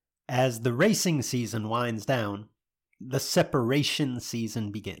As the racing season winds down, the separation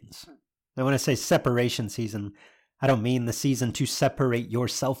season begins. Now, when I say separation season, I don't mean the season to separate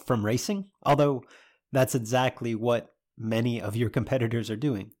yourself from racing, although that's exactly what many of your competitors are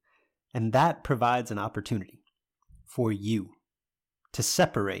doing. And that provides an opportunity for you to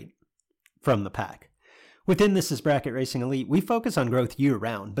separate from the pack. Within This Is Bracket Racing Elite, we focus on growth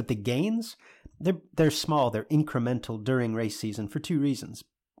year-round, but the gains, they're small, they're incremental during race season for two reasons.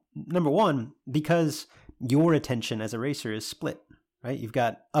 Number one, because your attention as a racer is split, right? You've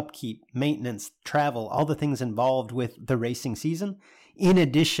got upkeep, maintenance, travel, all the things involved with the racing season, in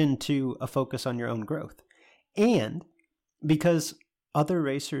addition to a focus on your own growth. And because other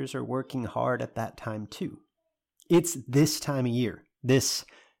racers are working hard at that time too. It's this time of year, this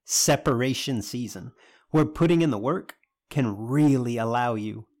separation season, where putting in the work can really allow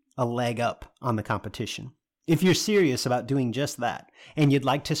you a leg up on the competition. If you're serious about doing just that, and you'd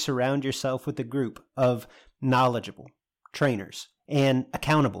like to surround yourself with a group of knowledgeable trainers and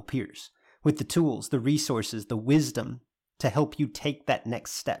accountable peers with the tools, the resources, the wisdom to help you take that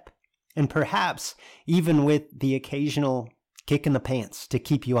next step, and perhaps even with the occasional kick in the pants to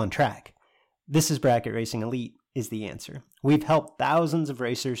keep you on track, This Is Bracket Racing Elite is the answer. We've helped thousands of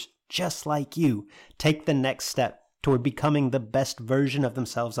racers just like you take the next step toward becoming the best version of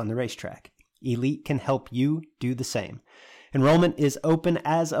themselves on the racetrack. Elite can help you do the same. Enrollment is open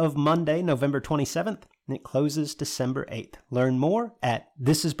as of Monday, November 27th, and it closes December 8th. Learn more at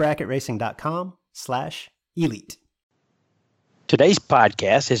thisisbracketracing.com/elite. Today's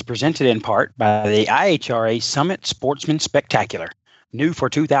podcast is presented in part by the IHRA Summit Sportsman Spectacular. New for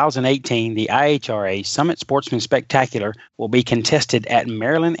 2018, the IHRA Summit Sportsman Spectacular will be contested at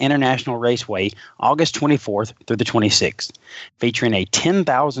Maryland International Raceway August 24th through the 26th, featuring a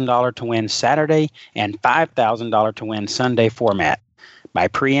 $10,000 to win Saturday and $5,000 to win Sunday format. By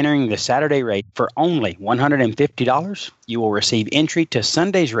pre-entering the Saturday race for only $150, you will receive entry to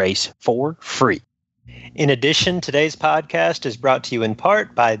Sunday's race for free. In addition, today's podcast is brought to you in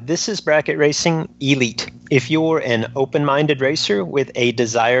part by This Is Bracket Racing Elite. If you're an open-minded racer with a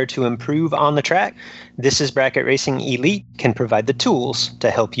desire to improve on the track, This Is Bracket Racing Elite can provide the tools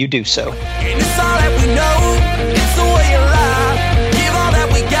to help you do so. And it's all that we know, it's the way of life. Give all that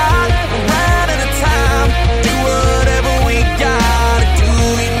we got, right at a time. Do whatever we gotta do,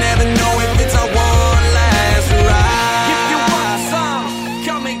 we never know if it's our one last ride. If you want some,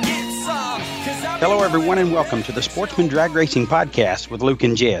 come and get some. Hello, everyone, and welcome to the Sportsman Drag Racing Podcast with Luke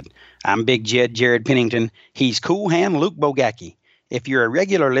and Jed. I'm Big Jed Jared Pennington. He's Cool Hand Luke Bogacki. If you're a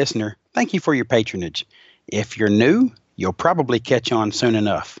regular listener, thank you for your patronage. If you're new, you'll probably catch on soon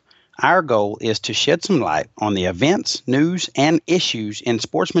enough. Our goal is to shed some light on the events, news, and issues in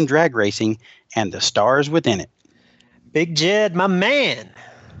sportsman drag racing and the stars within it. Big Jed, my man.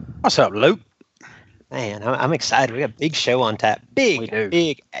 What's up, Luke? Man, I'm excited. We got a big show on tap.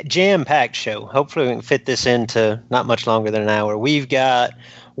 Big, jam-packed show. Hopefully we can fit this into not much longer than an hour. We've got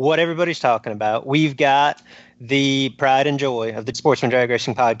what everybody's talking about. We've got the pride and joy of the Sportsman Drag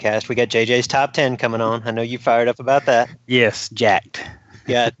Racing Podcast. We got JJ's Top 10 coming on. I know you fired up about that. Yes, jacked.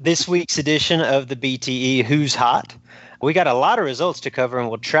 Got this week's edition of the BTE Who's Hot. We got a lot of results to cover, and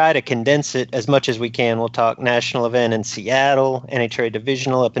we'll try to condense it as much as we can. We'll talk national event in Seattle, NHRA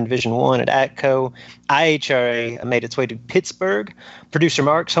Divisional up in Division 1 at ATCO. IHRA made its way to Pittsburgh, Producer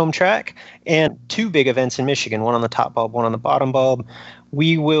Mark's home track, and two big events in Michigan, one on the top bulb, one on the bottom bulb.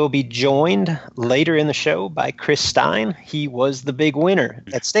 We will be joined later in the show by Chris Stine. He was the big winner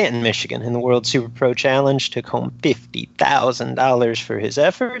at Stanton, Michigan in the World Super Pro Challenge, took home $50,000 for his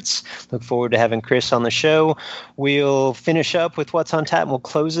efforts. Look forward to having Chris on the show. We'll finish up with what's on tap, and we'll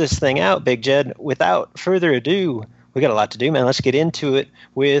close this thing out, Big Jed. Without further ado, we got a lot to do, man. Let's get into it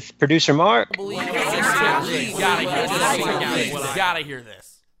with Producer Mark. You gotta hear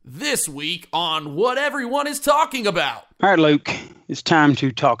this. This week on What Everyone is Talking About. All right, Luke, it's time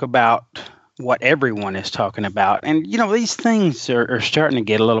to talk about what everyone is talking about. And, you know, these things are starting to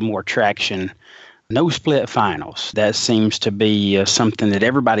get a little more traction. No split finals. That seems to be something that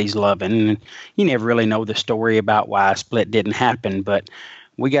everybody's loving. And you never really know the story about why a split didn't happen, but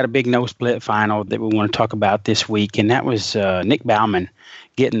we got a big no split final that we want to talk about this week, and that was Nick Bauman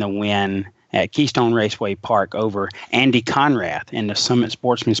getting the win at Keystone Raceway Park over Andy Conrath in the Summit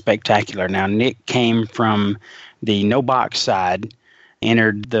Sportsman Spectacular. Now, Nick came from the no-box side,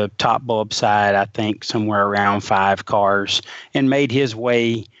 entered the top bulb side, I think, somewhere around 5 cars, and made his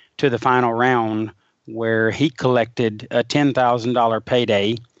way to the final round where he collected a $10,000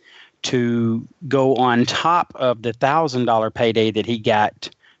 payday to go on top of the $1,000 payday that he got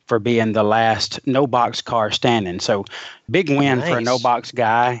for being the last no box car standing. So big win for a no box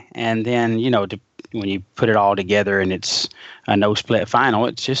guy. And then, when you put it all together and it's a no split final,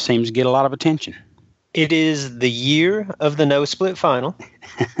 it just seems to get a lot of attention. It is the year of the no split final.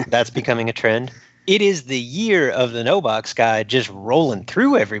 That's becoming a trend. It is the year of the no box guy just rolling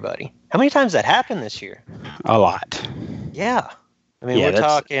through everybody. How many times that happened this year? A lot. Yeah. I mean, we're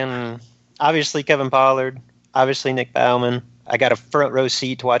talking, obviously, Kevin Pollard, obviously, Nick Baumann. I got a front row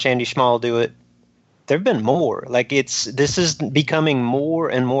seat to watch Andy Schmall do it. There have been more. This is becoming more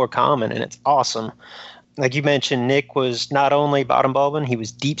and more common, and it's awesome. Like you mentioned, Nick was not only bottom bulbing, he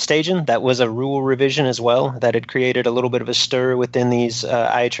was deep staging. That was a rule revision as well that had created a little bit of a stir within these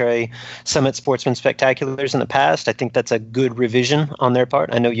IHRA Summit Sportsman Spectaculars in the past. I think that's a good revision on their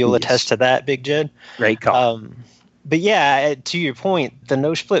part. I know you'll attest to that, Big Jed. Great call. But yeah, to your point, the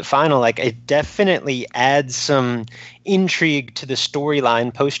no split final, it definitely adds some intrigue to the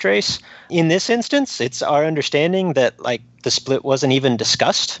storyline post race. In this instance, it's our understanding that the split wasn't even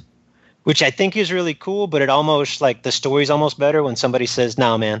discussed, which I think is really cool. But it almost the story's almost better when somebody says,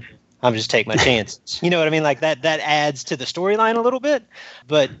 "No, man, I'm just taking my chances." You know what I mean? That adds to the storyline a little bit.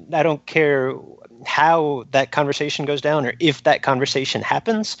 But I don't care how that conversation goes down or if that conversation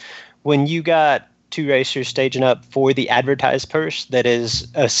happens. When you got two racers staging up for the advertised purse that is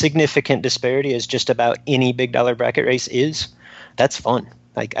a significant disparity as just about any big dollar bracket race is, that's fun.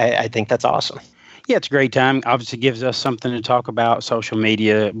 I think that's awesome. Yeah, it's a great time. Obviously gives us something to talk about. Social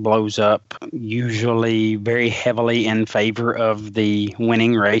media blows up usually very heavily in favor of the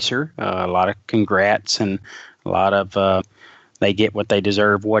winning racer. A lot of congrats and a lot of they get what they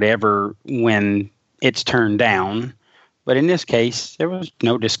deserve, whatever, when it's turned down. But in this case, there was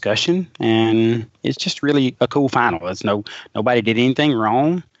no discussion, and it's just really a cool final. Nobody did anything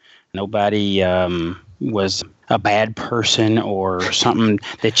wrong. Nobody was a bad person or something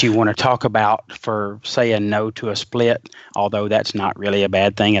that you want to talk about for, say, a no to a split, although that's not really a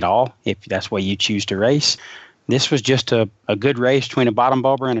bad thing at all if that's the way you choose to race. This was just a good race between a bottom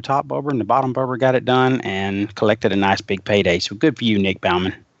bulber and a top bulber, and the bottom bulber got it done and collected a nice big payday. So good for you, Nick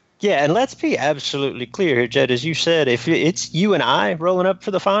Baumann. Yeah, and let's be absolutely clear here, Jed. As you said, if it's you and I rolling up for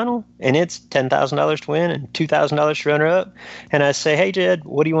the final, and it's $10,000 to win and $2,000 to runner up, and I say, "Hey, Jed,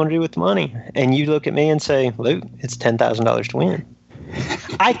 what do you want to do with the money?" And you look at me and say, "Luke, it's $10,000 to win."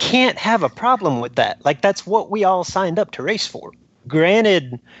 I can't have a problem with that. That's what we all signed up to race for.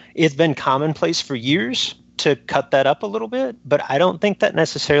 Granted, it's been commonplace for years to cut that up a little bit, but I don't think that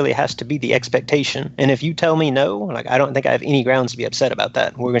necessarily has to be the expectation. And if you tell me no, I don't think I have any grounds to be upset about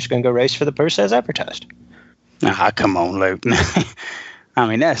that. We're just going to go race for the purse as advertised. Come on, Luke. I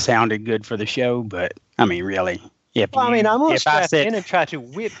mean, that sounded good for the show, but I mean, really. I'm going to strap in and try to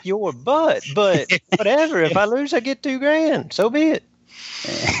whip your butt, but whatever. If I lose, I get $2,000. So be it.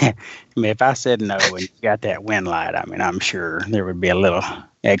 I mean, if I said no and you got that win light, I'm sure there would be a little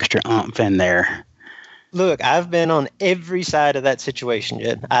extra oomph in there. Look, I've been on every side of that situation,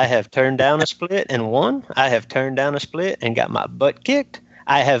 Jed. I have turned down a split and won. I have turned down a split and got my butt kicked.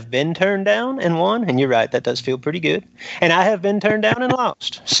 I have been turned down and won, and you're right, that does feel pretty good. And I have been turned down and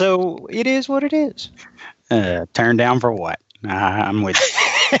lost. So it is what it is. Turned down for what? I'm with you.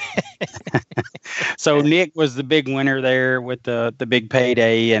 So Nick was the big winner there with the big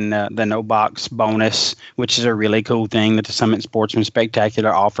payday and the no box bonus, which is a really cool thing that the Summit Sportsman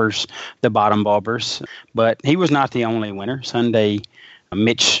Spectacular offers the bottom bulbers. But he was not the only winner. Sunday,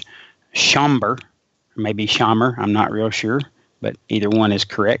 Mitch Schomber, maybe Schommer, I'm not real sure, but either one is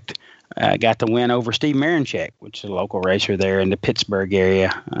correct. Got the win over Steve Marinchek, which is a local racer there in the Pittsburgh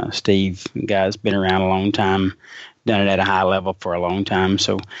area. Steve, guy's been around a long time, done it at a high level for a long time.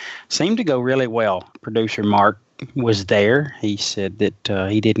 So seemed to go really well. Producer Mark was there. He said that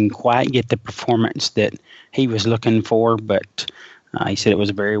he didn't quite get the performance that he was looking for, but he said it was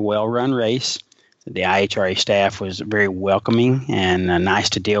a very well-run race. The IHRA staff was very welcoming and nice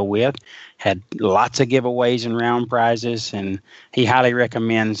to deal with. Had lots of giveaways and round prizes, and he highly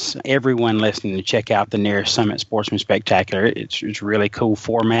recommends everyone listening to check out the nearest Summit Sportsman Spectacular. It's a really cool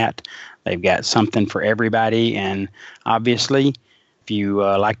format. They've got something for everybody, and obviously, if you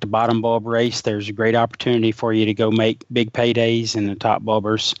like the bottom bulb race, there's a great opportunity for you to go make big paydays, and the top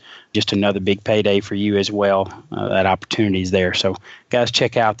bulbers, just another big payday for you as well. That opportunity is there. So, guys,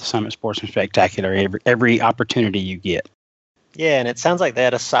 check out the Summit Sportsman Spectacular every opportunity you get. Yeah, and it sounds like they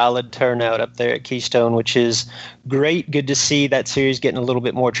had a solid turnout up there at Keystone, which is great. Good to see that series getting a little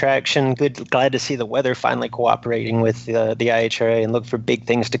bit more traction. Glad to see the weather finally cooperating with the IHRA, and look for big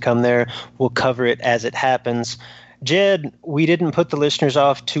things to come there. We'll cover it as it happens. Jed, we didn't put the listeners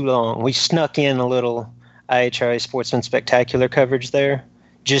off too long. We snuck in a little IHRA Sportsman Spectacular coverage there.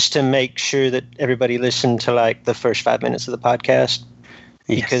 just to make sure that everybody listened to like the first 5 minutes of the podcast,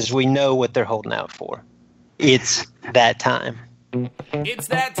 because we know what they're holding out for. It's that time. It's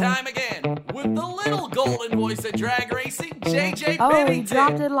that time again with the little golden voice of drag racing, JJ Oh, he Pennington.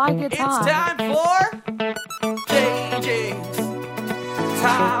 dropped it like it's hot. It's time for JJ's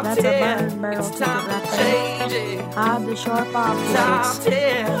Top That's a 10. burn barrel It's time ticket for right JJ's Hide the sharp Top objects.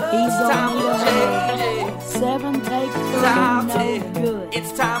 10. He's It's time gonna for need a JJ's 7 take 3, Top no 10. good.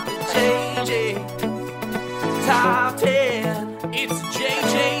 It's time for JJ's Top 10. It's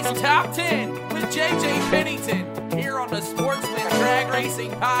JJ's Top 10 with JJ Pennington here on the Sportsman Drag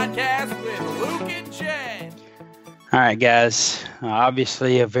Racing Podcast with Luke and Jen. All right, guys.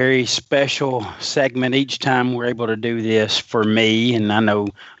 Obviously, a very special segment each time we're able to do this for me, and I know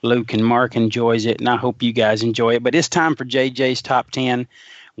Luke and Mark enjoys it, and I hope you guys enjoy it. But it's time for JJ's Top 10.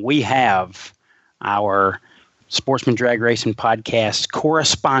 We have our Sportsman Drag Racing Podcast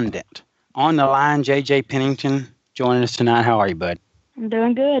correspondent on the line, JJ Pennington, joining us tonight. How are you, bud? I'm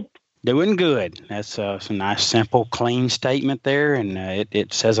doing good. Doing good. That's a nice, simple, clean statement there, and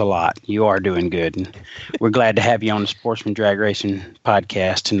it says a lot. You are doing good. And we're glad to have you on the Sportsman Drag Racing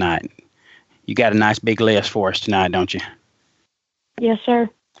Podcast tonight. You got a nice big list for us tonight, don't you? Yes, sir.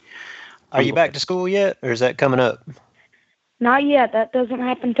 Are you back to school yet, or is that coming up? Not yet. That doesn't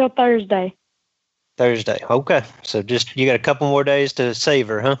happen till Thursday. Thursday. Okay. So just you got a couple more days to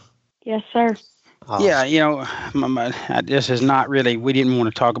savor, huh? Yes, sir. Awesome. Yeah, you know, this is not really, we didn't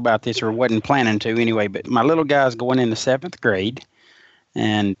want to talk about this or wasn't planning to anyway, but my little guy's going into 7th grade,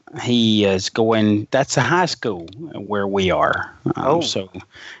 and he is going, that's a high school where we are. So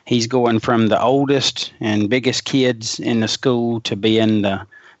he's going from the oldest and biggest kids in the school to being the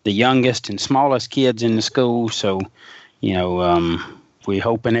youngest and smallest kids in the school. So, you know, we're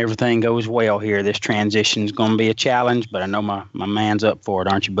hoping everything goes well here. This transition is going to be a challenge, but I know my man's up for it,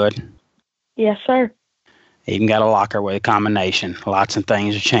 aren't you, bud? Yes, sir. Even got a locker with a combination. Lots of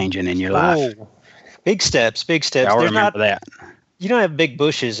things are changing in your life. Oh, big steps, big steps. Y'all remember that. You don't have big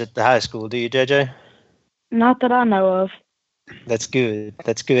bushes at the high school, do you, JJ? Not that I know of. That's good.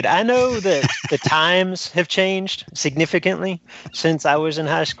 That's good. I know that the times have changed significantly since I was in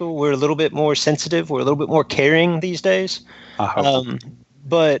high school. We're a little bit more sensitive. We're a little bit more caring these days.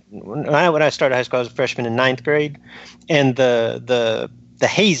 But when I started high school, I was a freshman in 9th grade, and the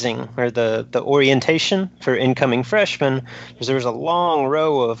hazing or the orientation for incoming freshmen was there was a long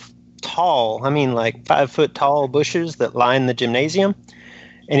row of tall, 5 foot tall bushes that lined the gymnasium.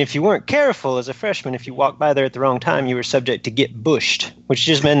 And if you weren't careful as a freshman, if you walked by there at the wrong time, you were subject to get bushed, which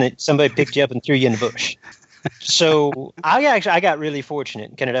just meant that somebody picked you up and threw you in the bush. So I got really fortunate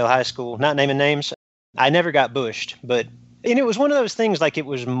in Kennedale High School, not naming names. I never got bushed, and it was one of those things, like it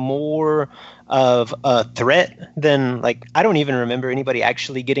was more of a threat than, like, I don't even remember anybody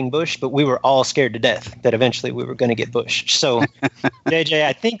actually getting bushed, but we were all scared to death that eventually we were going to get bushed. So, JJ,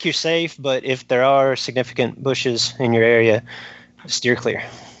 I think you're safe, but if there are significant bushes in your area, steer clear.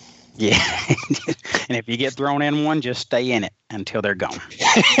 Yeah. And if you get thrown in one, just stay in it until they're gone.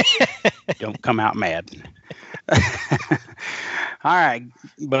 Don't come out mad. All right,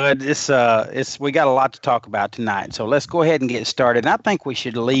 bud, we got a lot to talk about tonight, so let's go ahead and get started. And I think we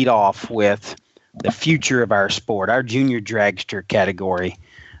should lead off with the future of our sport, our junior dragster category.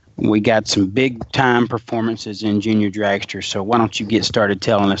 We got some big-time performances in junior dragster, so why don't you get started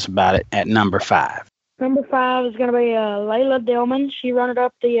telling us about it at number 5? Number 5 is going to be Layla Dillman. She run it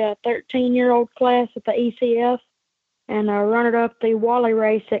up the 13-year-old class at the ECF and run it up the Wally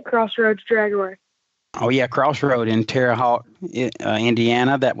race at Crossroads Dragway. Oh, yeah, Crossroad in Terre Haute,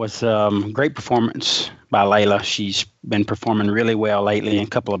 Indiana. That was great performance by Layla. She's been performing really well lately, and a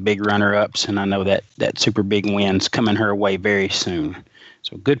couple of big runner-ups, and I know that super big win's coming her way very soon.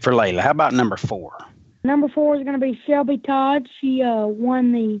 So good for Layla. How about number 4? Number 4 is going to be Shelby Todd. She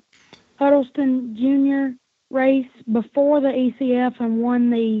won the Huddleston Junior race before the ECF and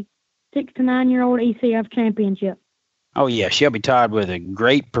won the 6 to 9-year-old ECF championship. Oh, yeah, Shelby Todd with a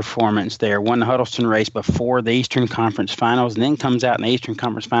great performance there. Won the Huddleston race before the Eastern Conference Finals, and then comes out in the Eastern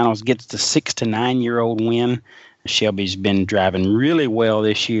Conference Finals, gets the 6 to 9-year-old win. Shelby's been driving really well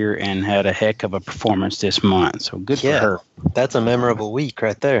this year and had a heck of a performance this month, so good for her. That's a memorable week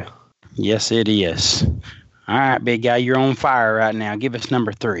right there. Yes, it is. All right, big guy, you're on fire right now. Give us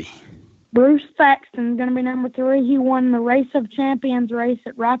number 3. Bruce Thaxton is going to be number 3. He won the Race of Champions race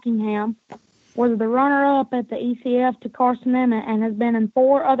at Rockingham, was the runner-up at the ECF to Carson Emmett, and has been in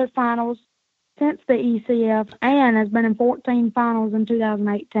 4 other finals since the ECF, and has been in 14 finals in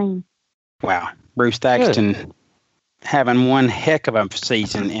 2018. Wow. Bruce Thaxton having one heck of a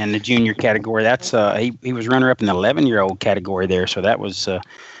season in the junior category. That's he was runner-up in the 11-year-old category there, so that was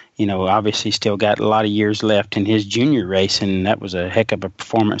obviously still got a lot of years left in his junior race, and that was a heck of a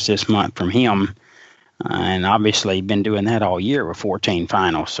performance this month from him. And obviously been doing that all year with 14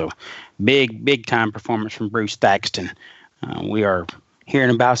 finals. So big time performance from Bruce Thaxton. We are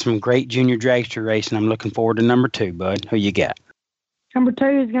hearing about some great junior dragster racing. I'm looking forward to number 2, bud. Who you got? Number 2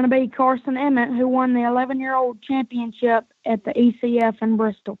 is going to be Carson Emmett, who won the 11-year-old championship at the ECF in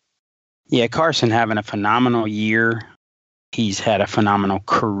Bristol. Yeah, Carson having a phenomenal year. He's had a phenomenal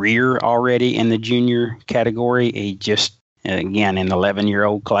career already in the junior category. He just, again, in the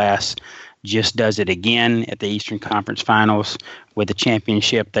 11-year-old class, just does it again at the Eastern Conference Finals with the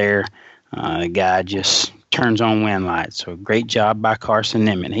championship there. The guy just turns on win lights. So great job by Carson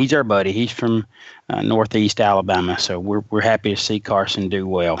Emmett. He's our buddy. He's from Northeast Alabama, so we're happy to see Carson do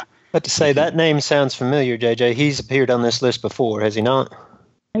well. But to say that name sounds familiar, JJ. He's appeared on this list before, has he not?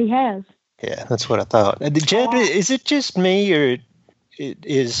 He has. Yeah, that's what I thought. Jed, is it just me, or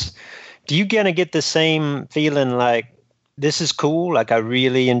do you kind of get the same feeling like this is cool? Like I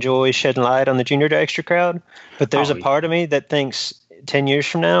really enjoy shedding light on the junior dragster crowd, but there's a part of me that thinks 10 years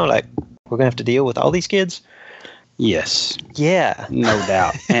from now, like we're going to have to deal with all these kids? Yes. Yeah. No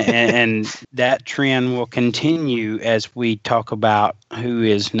doubt. and that trend will continue as we talk about who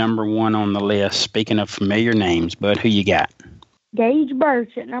is number 1 on the list. Speaking of familiar names, bud, who you got? Gage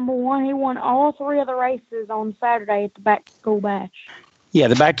Birch at number 1. He won all 3 of the races on Saturday at the Back to School Bash. Yeah,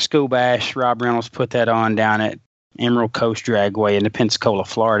 the Back to School Bash, Rob Reynolds put that on down at Emerald Coast Dragway in the Pensacola,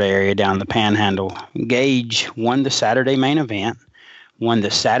 Florida area down the Panhandle. Gage won the Saturday main event, won the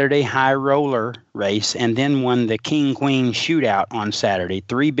Saturday high roller race, and then won the King Queen shootout on Saturday.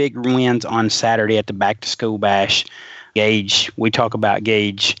 3 big wins on Saturday at the Back to School Bash. Gage, we talk about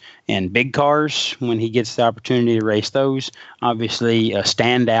Gage in big cars when he gets the opportunity to race those. Obviously, a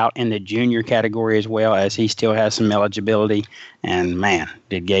standout in the junior category as well, as he still has some eligibility. And man,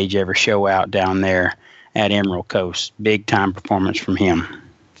 did Gage ever show out down there at Emerald Coast. Big time performance from him.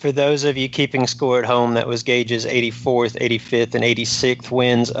 For those of you keeping score at home, that was Gage's 84th, 85th, and 86th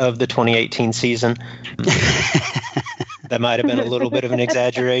wins of the 2018 season. That might have been a little bit of an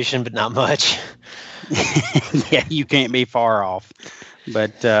exaggeration, but not much. Yeah, you can't be far off.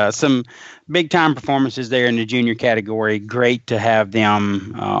 But some big-time performances there in the junior category. Great to have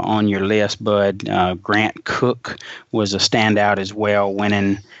them on your list, bud. Grant Cook was a standout as well,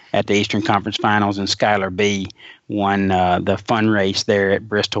 winning at the Eastern Conference Finals, and Skylar B won the fun race there at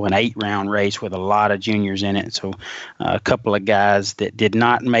Bristol, an 8-round race with a lot of juniors in it. So a couple of guys that did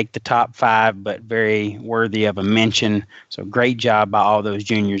not make the top 5, but very worthy of a mention. So great job by all those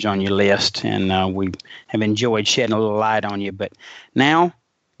juniors on your list, and we have enjoyed shedding a little light on you. But now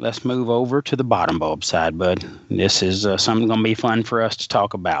let's move over to the bottom bulb side, bud. This is something going to be fun for us to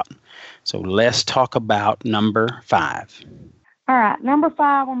talk about. So let's talk about number 5. All right, number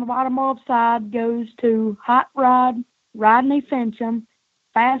 5 on the bottom bulb side goes to Hot Rod Rodney Fincham,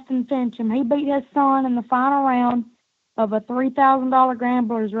 Fast and Fincham. He beat his son in the final round of a $3,000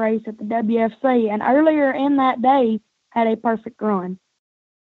 Gamblers race at the WFC, and earlier in that day had a perfect run.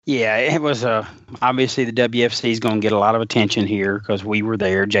 Yeah, it was obviously the WFC is going to get a lot of attention here because we were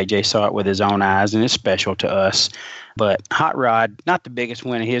there. JJ saw it with his own eyes, and it's special to us. But Hot Rod, not the biggest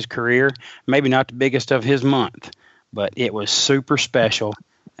win of his career, maybe not the biggest of his month, but it was super special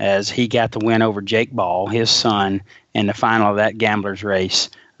as he got the win over Jake Ball, his son, in the final of that Gamblers race.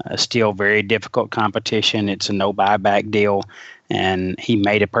 Still very difficult competition. It's a no buyback deal, and he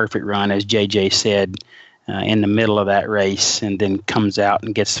made a perfect run, as JJ said, in the middle of that race, and then comes out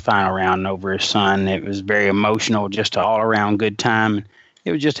and gets the final round over his son. It was very emotional, just an all-around good time.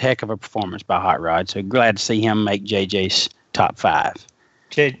 It was just a heck of a performance by Hot Rod, so glad to see him make JJ's top 5.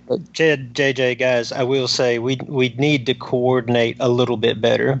 JJ, guys, I will say we need to coordinate a little bit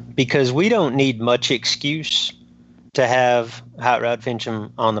better because we don't need much excuse to have Hot Rod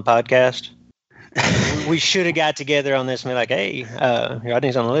Fincham on the podcast. We should have got together on this and be like, hey,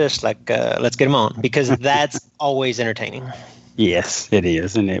 Rodney's on the list. Like, let's get him on because that's always entertaining. Yes, it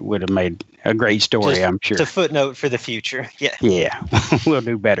is. And it would have made a great story, I'm sure. It's a footnote for the future. Yeah. Yeah, we'll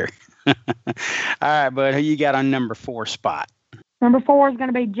do better. All right, bud, who you got on number 4 spot? Number 4 is going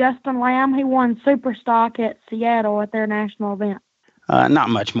to be Justin Lamb. He won Super Stock at Seattle at their national event. Not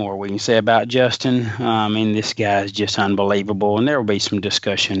much more we can say about Justin. I mean, this guy is just unbelievable, and there will be some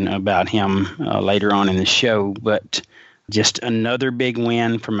discussion about him later on in the show. But just another big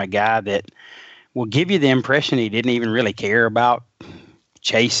win from a guy that will give you the impression he didn't even really care about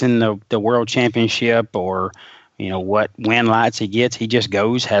chasing the world championship or, what win lights he gets. He just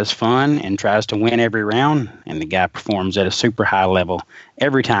goes, has fun, and tries to win every round. And the guy performs at a super high level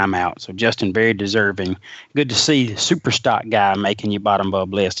every time out. So Justin, very deserving. Good to see the super stock guy making your bottom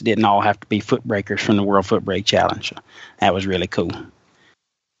bub list. It didn't all have to be foot breakers from the World Foot Brake Challenge. That was really cool.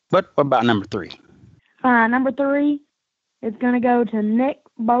 But what about number 3? Number 3 is going to go to Nick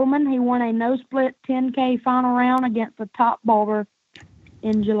Bowman. He won a no-split 10K final round against the top bulber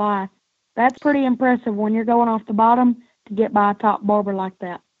in July. That's pretty impressive when you're going off the bottom to get by a top barber like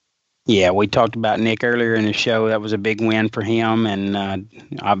that. Yeah, we talked about Nick earlier in the show. That was a big win for him, and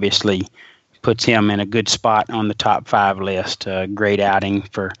obviously puts him in a good spot on the top 5 list. Great outing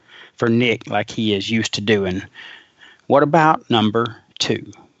for Nick, like he is used to doing. What about number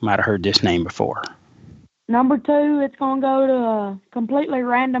 2? Might have heard this name before. Number 2, it's going to go to a completely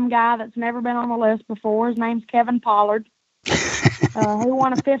random guy that's never been on the list before. His name's Kevin Pollard. He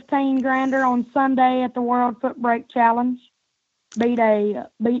won a 15-grander on Sunday at the World Foot Brake Challenge. Beat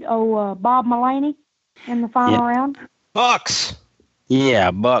Bob Mullaney in the final round. Bucks.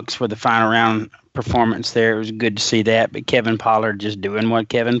 Yeah, Bucks for the final round performance there. It was good to see that. But Kevin Pollard just doing what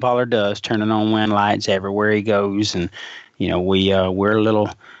Kevin Pollard does, turning on win lights everywhere he goes. And we're a little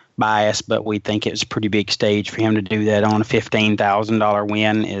biased, but we think it's a pretty big stage for him to do that on a $15,000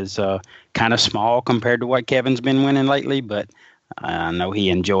 win is kind of small compared to what Kevin's been winning lately, but I know he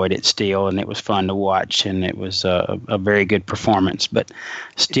enjoyed it still, and it was fun to watch, and it was a very good performance, but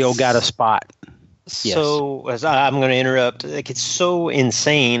still got a spot. So, as I'm going to interrupt, it's so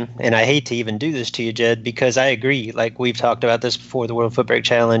insane, and I hate to even do this to you, Jed, because I agree. Like we've talked about this before, the World Foot Brake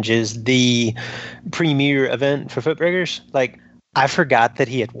Challenge is the premier event for foot brakers. Like, I forgot that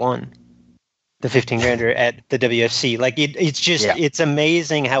he had won the 15-grander at the WFC. Like it's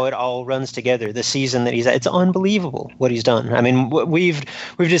amazing how it all runs together. The season that he's at, it's unbelievable what he's done. I mean, we've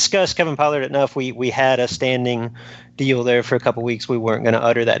discussed Kevin Pollard enough. We had a standing deal there for a couple weeks. We weren't going to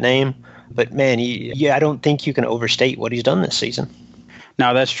utter that name, but man, I don't think you can overstate what he's done this season.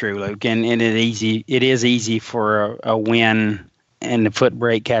 No, that's true, Luke. And it is easy for a win in the foot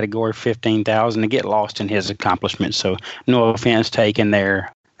brake category, 15,000, to get lost in his accomplishments. So no offense taken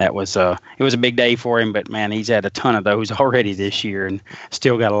there. That was it was a big day for him, but man, he's had a ton of those already this year and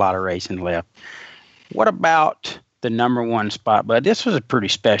still got a lot of racing left. What about the number 1 spot? But this was a pretty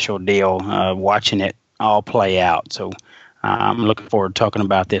special deal, watching it all play out. So I'm looking forward to talking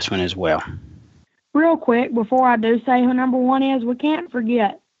about this one as well. Real quick, before I do say who number 1 is, we can't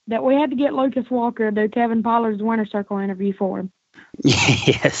forget that we had to get Lucas Walker to do Kevin Pollard's Winter Circle interview for him.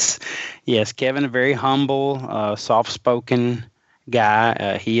 Yes, Kevin, a very humble, soft-spoken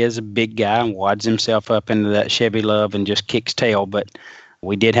guy. He is a big guy and wads himself up into that Chevy love and just kicks tail. But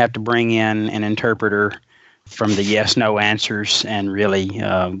we did have to bring in an interpreter from the yes/no answers and really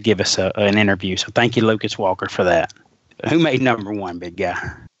give us an interview. So thank you, Lucas Walker, for that. Who made number 1, big guy?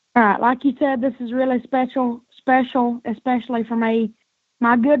 All right, like you said, this is really special, especially for me.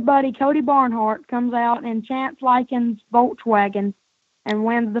 My good buddy Cody Barnhart comes out in Chance Likens' Volkswagen and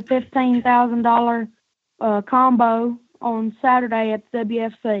wins the $15,000 combo on Saturday at the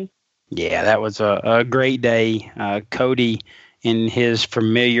WFC. Yeah, that was a great day. Cody, in his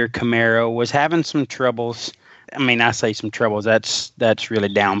familiar Camaro, was having some troubles. I mean, I say some troubles. That's really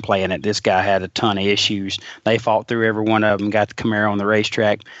downplaying it. This guy had a ton of issues. They fought through every one of them, got the Camaro on the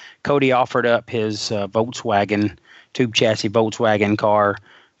racetrack. Cody offered up his Volkswagen, tube chassis Volkswagen car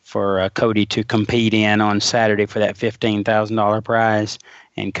for Cody to compete in on Saturday for that $15,000 prize.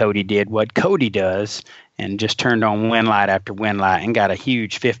 And Cody did what Cody does and just turned on win light after win light and got a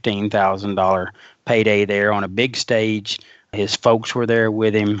huge $15,000 payday there on a big stage. His folks were there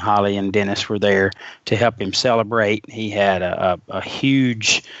with him. Holly and Dennis were there to help him celebrate. He had a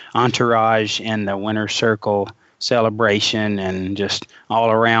huge entourage in the Winter Circle celebration and just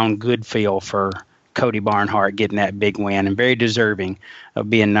all around good feel for Cody Barnhart getting that big win and very deserving of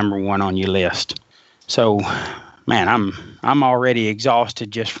being number 1 on your list. So, man, I'm already exhausted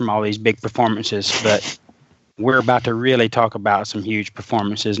just from all these big performances, but we're about to really talk about some huge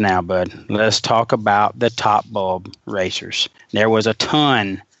performances now, bud. Let's talk about the top bulb racers. There was a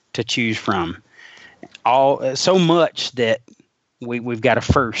ton to choose from. So much that we've got a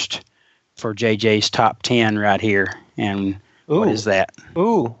first for JJ's top 10 right here. And what is that?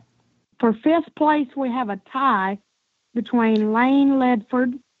 Ooh. For 5th place, we have a tie between Lane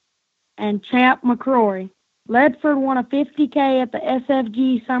Ledford and Champ McCrory. Ledford won a $50K at the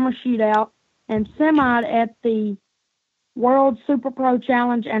SFG Summer Shootout and semi'd at the World Super Pro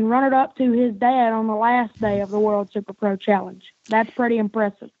Challenge and runner-up to his dad on the last day of the World Super Pro Challenge. That's pretty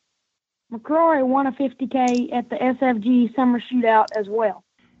impressive. McCrory won a $50K at the SFG Summer Shootout as well.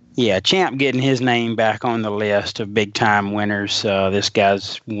 Yeah, Champ getting his name back on the list of big-time winners. This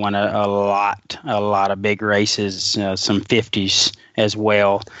guy's won a lot of big races, some 50s as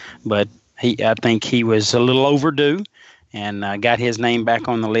well. But I think he was a little overdue and got his name back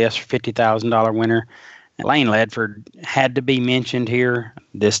on the list for $50,000 winner. Lane Ledford had to be mentioned here.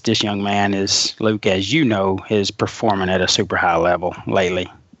 This young man is, Luke, as you know, is performing at a super high level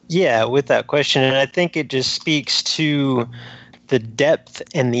lately. Yeah, with that question. And I think it just speaks to the depth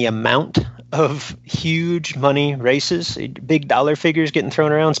and the amount of huge money races, big dollar figures getting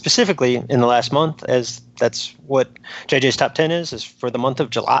thrown around, specifically in the last month, as that's what JJ's top 10 is for the month of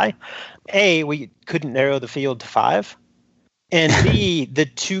July. A, we couldn't narrow the field to 5. And B, the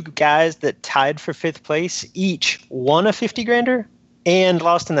 2 guys that tied for 5th place each won a 50-grander and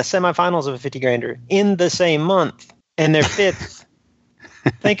lost in the semifinals of a 50-grander in the same month. And they're 5th.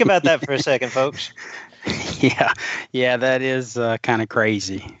 Think about that for a second, folks. Yeah, that is kind of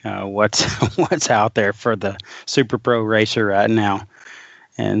crazy. What's out there for the Super Pro racer right now?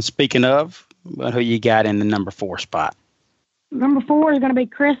 And speaking of, who you got in the number 4 spot? Number 4 is going to be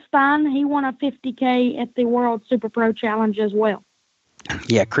Chris Stine. He won a 50K at the World Super Pro Challenge as well.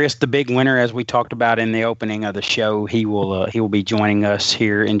 Yeah, Chris, the big winner, as we talked about in the opening of the show, he will be joining us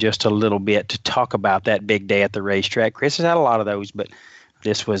here in just a little bit to talk about that big day at the racetrack. Chris has had a lot of those, but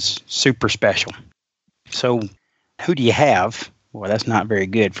this was super special. So, who do you have? Well, that's not very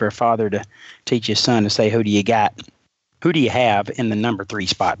good for a father to teach his son to say, who do you got? Who do you have in the number 3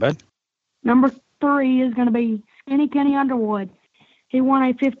 spot, bud? Number 3 is going to be Skinny Kenny Underwood. He won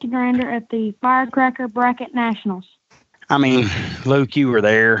a 50-grander at the Firecracker Bracket Nationals. I mean, Luke, you were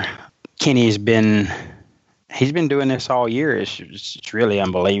there. Kenny's been doing this all year. It's really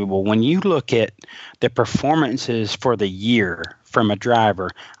unbelievable. When you look at the performances for the year from a driver,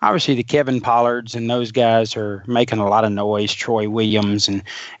 obviously the Kevin Pollards and those guys are making a lot of noise, Troy Williams and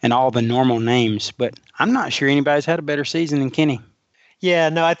all the normal names, but I'm not sure anybody's had a better season than Kenny. Yeah,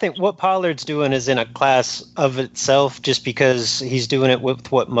 no, I think what Pollard's doing is in a class of itself just because he's doing it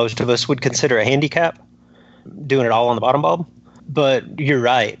with what most of us would consider a handicap, doing it all on the bottom bulb. But you're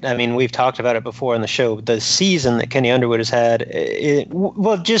right. I mean, we've talked about it before on the show. The season that Kenny Underwood has had,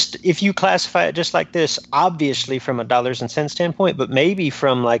 just if you classify it just like this, obviously from a dollars and cents standpoint, but maybe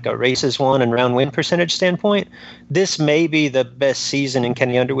from like a races won and round win percentage standpoint, this may be the best season in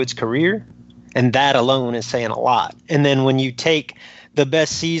Kenny Underwood's career. And that alone is saying a lot. And then when you take the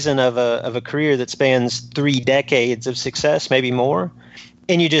best season of a career that spans 3 decades of success, maybe more,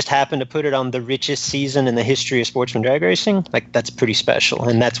 and you just happen to put it on the richest season in the history of sportsman drag racing, like that's pretty special.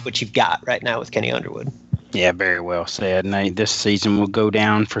 And that's what you've got right now with Kenny Underwood. Yeah, very well said. And this season will go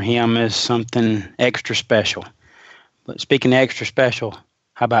down for him as something extra special. But speaking of extra special,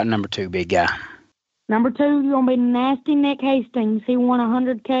 how about number 2, big guy? Number 2 is going to be Nasty Nick Hastings. He won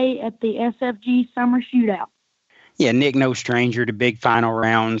 100K at the SFG Summer Shootout. Yeah, Nick, no stranger to big final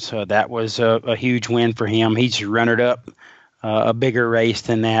rounds. That was a huge win for him. He's runner-up a bigger race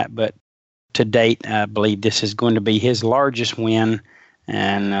than that, but to date, I believe this is going to be his largest win,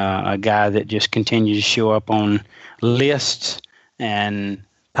 and a guy that just continues to show up on lists and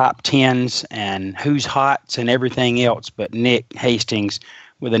top 10s and who's hots and everything else. But Nick Hastings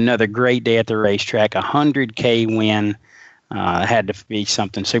with another great day at the racetrack, 100K win. Had to be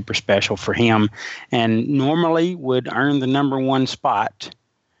something super special for him, and normally would earn the number 1 spot,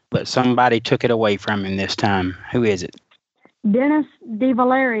 but somebody took it away from him this time. Who is it? Dennis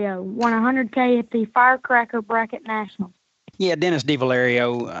DiValerio won 100K at the Firecracker Bracket Nationals. Yeah, Dennis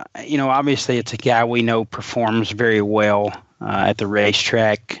DiValerio, obviously it's a guy we know performs very well at the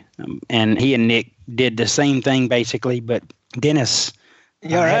racetrack, and he and Nick did the same thing basically, but Dennis...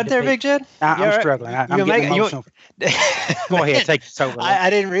 You all right there, Big Jed? I'm struggling. I'm getting emotional. Go ahead, take it over.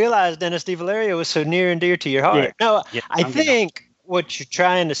 I didn't realize Dennis DiValerio was so near and dear to your heart. Yeah. No, yeah, I think what you're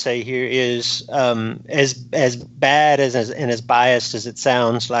trying to say here is as bad and as biased as it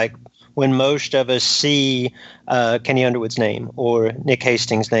sounds, like when most of us see Kenny Underwood's name or Nick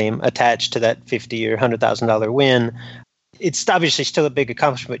Hastings' name attached to that $50,000 or $100,000 win, it's obviously still a big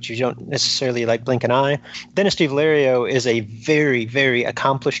accomplishment. You don't necessarily blink an eye. Dennis DiValerio is a very, very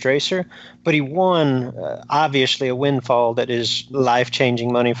accomplished racer, but he won obviously a windfall that is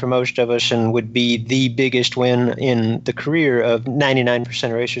life-changing money for most of us and would be the biggest win in the career of 99%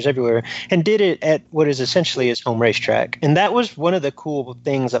 of racers everywhere, and did it at what is essentially his home racetrack. And that was one of the cool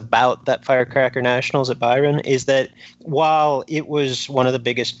things about that Firecracker Nationals at Byron, is that while it was one of the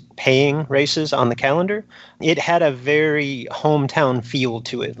biggest paying races on the calendar, it had a very very hometown feel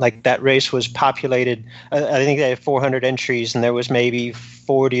to it. Like that race was populated. I think they had 400 entries, and there was maybe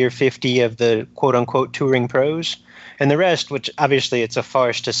 40 or 50 of the quote unquote touring pros. And the rest, which obviously it's a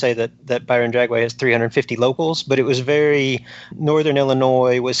farce to say that Byron Dragway has 350 locals, but it was very Northern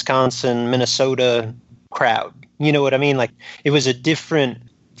Illinois, Wisconsin, Minnesota crowd. You know what I mean? Like it was a different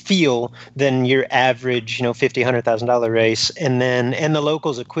feel than your average, $50,000, $100,000 race. And the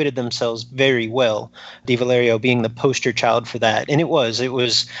locals acquitted themselves very well. Di Valerio being the poster child for that. And it was,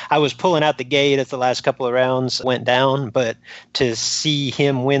 I was pulling out the gate as the last couple of rounds went down, but to see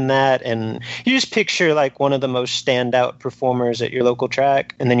him win that, and you just picture like one of the most standout performers at your local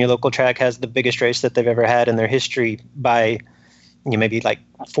track. And then your local track has the biggest race that they've ever had in their history by maybe like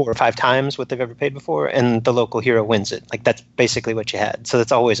 4 or 5 times what they've ever paid before, and the local hero wins it. Like that's basically what you had. So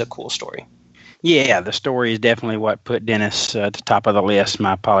that's always a cool story. Yeah, the story is definitely what put Dennis at the top of the list.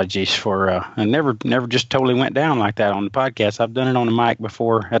 My apologies for I never just totally went down like that on the podcast. I've done it on the mic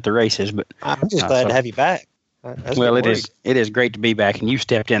before at the races, but I'm just glad to have you back. Well, it is great to be back, and you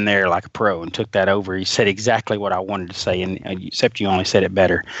stepped in there like a pro and took that over. You said exactly what I wanted to say, and except you only said it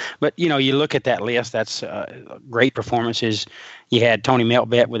better. But, you look at that list, that's great performances. You had Tony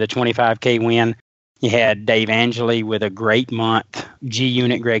Meltvet with a 25K win. You had Dave Angeli with a great month. G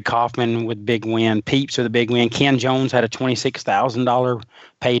Unit Greg Kaufman with big win. Peeps with a big win. Ken Jones had a $26,000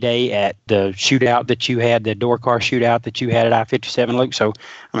 payday at the shootout that you had, the door car shootout that you had at I-57, Luke. So,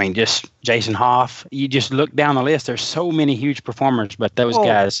 I mean, just Jason Hoff. You just look down the list. There's so many huge performers, but those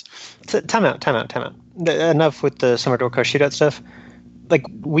guys. Time out. Enough with the summer door car shootout stuff. Like,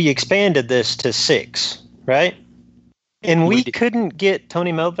 we expanded this to 6, right? And we couldn't get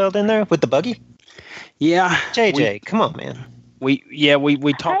Tony Melveld in there with the buggy? Yeah. JJ, come on, man. We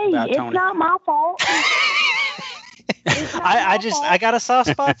talked about Tony. It's not my fault. I got a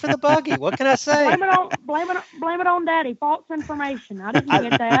soft spot for the buggy. What can I say? Blame it on Daddy. False information. I didn't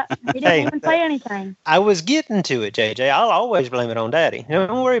get that. He didn't even say anything. I was getting to it, JJ. I'll always blame it on Daddy.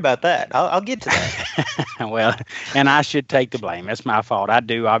 Don't worry about that. I'll get to that. Well, and I should take the blame. That's my fault. I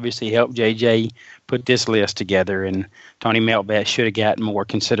do obviously help JJ put this list together, and Tony Meltbat should have gotten more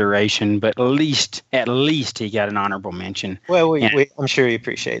consideration, but at least he got an honorable mention. Well, I'm sure he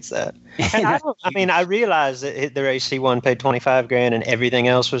appreciates that. And I realize that the race he won paid $25,000 and everything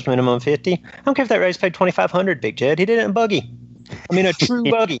else was minimum 50. I don't care if that race paid $2,500, Big Jed. He did it in a buggy. I mean, a true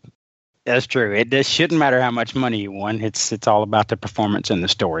buggy. That's true. It shouldn't matter how much money you won. It's all about the performance and the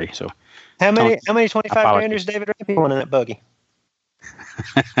story. So, how many $25,000 David Rampey won in that buggy?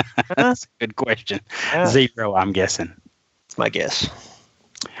 That's a good question. Yeah. 0, I'm guessing. That's my guess.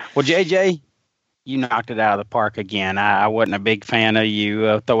 Well, JJ, you knocked it out of the park again. I wasn't a big fan of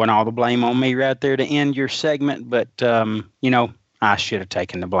you throwing all the blame on me right there to end your segment, but, I should have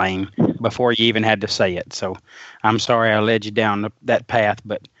taken the blame before you even had to say it. So I'm sorry I led you down that path,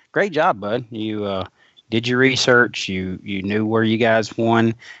 but great job, bud. You did your research. You knew where you guys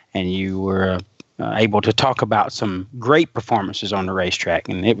won, and you were able to talk about some great performances on the racetrack,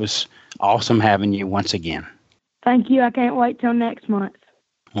 and it was awesome having you once again. Thank you. I can't wait till next month.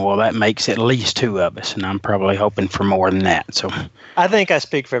 Well, that makes at least 2 of us, and I'm probably hoping for more than that. So, I think I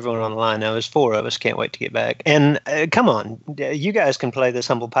speak for everyone on the line now. There's 4 of us can't wait to get back. And come on, you guys can play this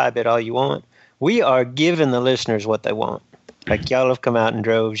humble pie bit all you want. We are giving the listeners what they want. Like, y'all have come out in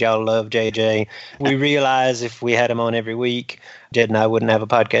droves. Y'all love JJ. We realize if we had him on every week, Jed and I wouldn't have a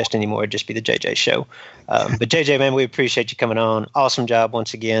podcast anymore. It'd just be the JJ show. But JJ, man, we appreciate you coming on. Awesome job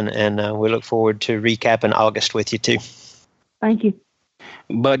once again. And we look forward to recapping August with you, too. Thank you.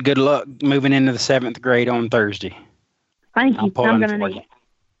 Bud, good luck moving into the 7th grade on Thursday. Thank you. I'm going to need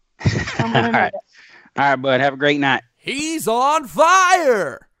it. All right, Bud. Have a great night. He's on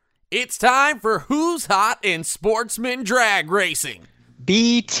fire. It's time for Who's Hot in Sportsman Drag Racing.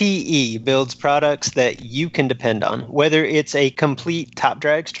 BTE builds products that you can depend on, whether it's a complete Top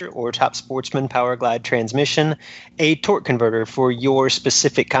Dragster or Top Sportsman Power Glide transmission, a torque converter for your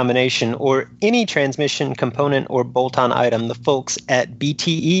specific combination, or any transmission component or bolt-on item. The folks at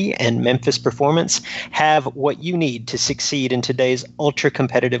BTE and Memphis Performance have what you need to succeed in today's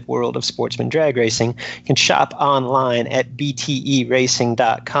ultra-competitive world of sportsman drag racing. You can shop online at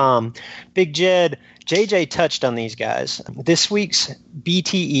bteracing.com. Big Jed, JJ touched on these guys. This week's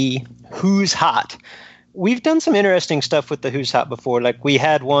BTE Who's Hot. We've done some interesting stuff with the Who's Hot before. Like, we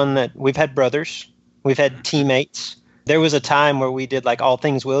had one that we've had brothers, we've had teammates. There was a time where we did like all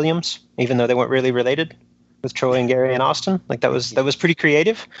things Williams, even though they weren't really related, with Troy and Gary and Austin. Like, that was pretty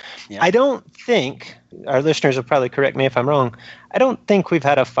creative. Yeah. I don't think, our listeners will probably correct me if I'm wrong, I don't think we've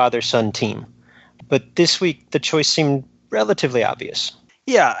had a father-son team. But this week the choice seemed relatively obvious.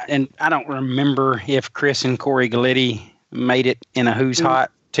 Yeah, and I don't remember if Chris and Corey Galletti made it in a Who's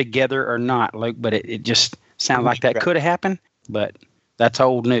Hot together or not, Luke, but it just sounds like that could have happened, but that's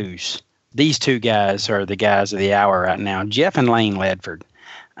old news. These two guys are the guys of the hour right now, Jeff and Lane Ledford.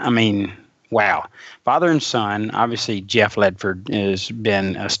 I mean, wow. Father and son, obviously Jeff Ledford has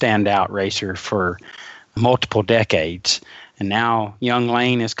been a standout racer for multiple decades. And now young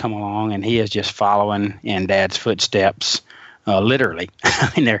Lane has come along, and he is just following in Dad's footsteps, literally.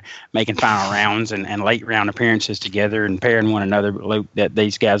 I mean, they're making final rounds and late round appearances together and pairing one another. But Luke, that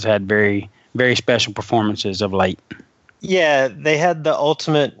these guys had very, very special performances of late. Yeah, they had the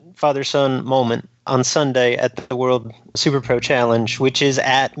ultimate father-son moment on Sunday at the World Super Pro Challenge, which is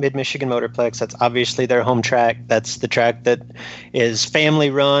at Mid-Michigan Motorplex. That's obviously their home track. That's the track that is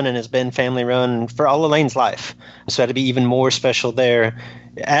family run and has been family run for all of Lane's life. So it had to be even more special there.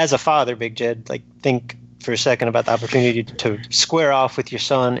 As a father, Big Jed, think for a second about the opportunity to square off with your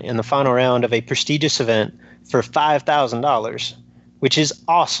son in the final round of a prestigious event for $5,000, which is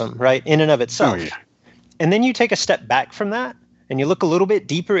awesome, right, in and of itself. Oh, yeah. And then you take a step back from that and you look a little bit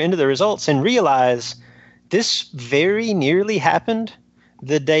deeper into the results and realize this very nearly happened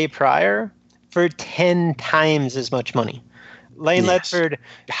the day prior for 10 times as much money. Lane Ledford,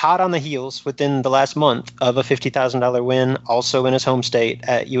 hot on the heels within the last month of a $50,000 win, also in his home state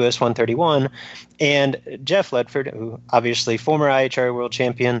at US 131. And Jeff Ledford, who obviously former IHRA world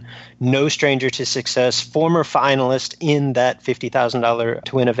champion, no stranger to success, former finalist in that $50,000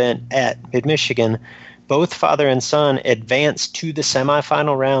 to win event at Mid-Michigan, both father and son advanced to the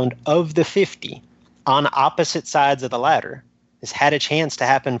semifinal round of the 50 on opposite sides of the ladder. This had a chance to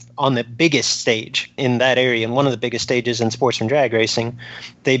happen on the biggest stage in that area, and one of the biggest stages in sportsman drag racing.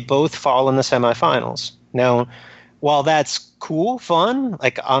 They both fall in the semifinals. Now, while that's cool, fun,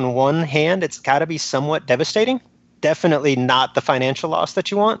 on one hand, it's got to be somewhat devastating. Definitely not the financial loss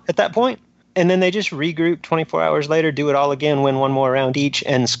that you want at that point. And then they just regroup 24 hours later, do it all again, win one more round each,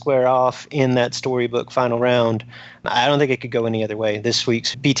 and square off in that storybook final round. I don't think it could go any other way. This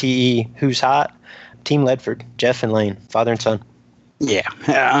week's BTE Who's Hot? Team Ledford, Jeff and Lane, father and son. Yeah,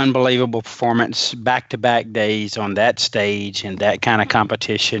 unbelievable performance. Back-to-back days on that stage and that kind of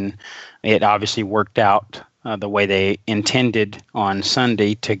competition. It obviously worked out the way they intended on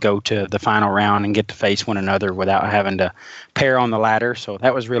Sunday to go to the final round and get to face one another without having to pair on the ladder. So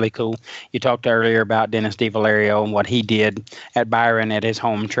that was really cool. You talked earlier about Dennis DiValerio and what he did at Byron at his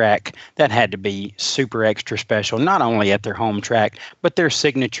home track. That had to be super extra special, not only at their home track, but their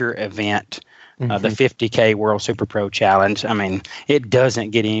signature event. The 50K World Super Pro Challenge. I mean, it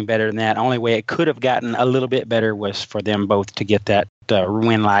doesn't get any better than that. Only way it could have gotten a little bit better was for them both to get that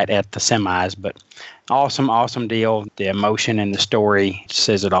win light at the semis. But awesome deal. The emotion and the story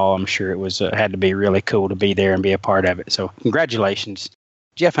says it all. I'm sure it was had to be really cool to be there and be a part of it. So congratulations,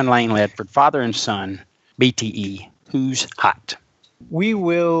 Jeff and Lane Ledford, father and son, BTE. Who's hot? We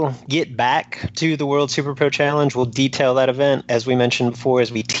will get back to the World Super Pro Challenge. We'll detail that event. As we mentioned before,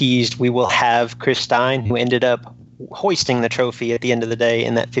 as we teased, we will have Chris Stine, who ended up hoisting the trophy at the end of the day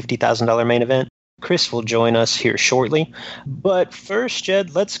in that $50,000 main event. Chris will join us here shortly. But first,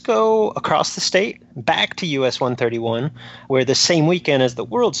 Jed, let's go across the state, back to US 131, where the same weekend as the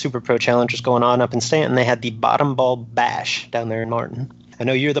World Super Pro Challenge was going on up in Stanton, they had the Bottom Bulb Bash down there in Martin. I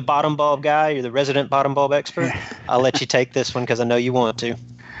know you're the bottom bulb guy. You're the resident bottom bulb expert. I'll let you take this one because I know you want to.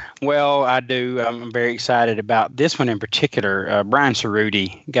 Well, I do. I'm very excited about this one in particular. Brian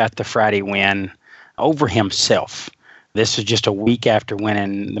Cerruti got the Friday win over himself. This is just a week after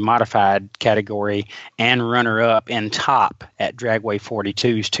winning the modified category and runner-up in top at Dragway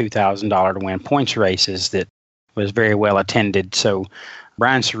 42's $2,000 to win points races that was very well attended. So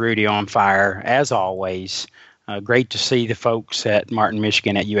Brian Cerruti on fire, as always. Great to see the folks at Martin,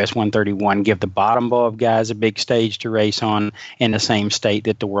 Michigan at US 131 give the bottom bulb guys a big stage to race on in the same state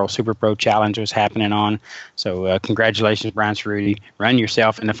that the World Super Pro Challenge was happening on. So congratulations, Brian Cerruti. Run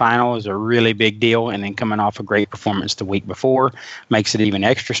yourself in the final is a really big deal, and then coming off a great performance the week before makes it even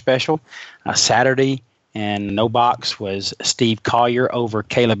extra special. Saturday and no box was Steve Collier over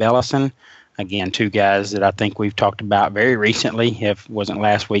Caleb Ellison. Again, two guys that I think we've talked about very recently. If it wasn't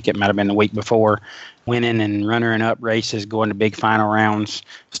last week, it might have been the week before. Winning and runnering up races, going to big final rounds.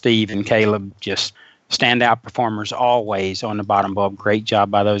 Steve and Caleb just standout performers always on the bottom bulb. Great job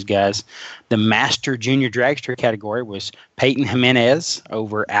by those guys. The Master Junior Dragster category was Peyton Jimenez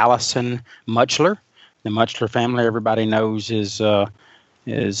over Allison Mutchler. The Mutchler family, everybody knows, is well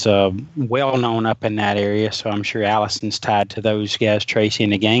known up in that area, so I'm sure Allison's tied to those guys, Tracy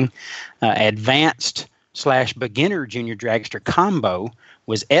and the gang. Advanced/beginner junior dragster combo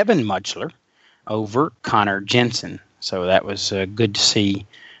was Evan Mutchler over Connor Jensen. So that was good to see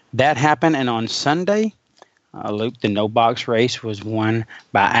that happen. And on Sunday, Luke, the no-box race was won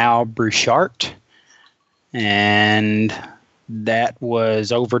by Al Bruchart, and that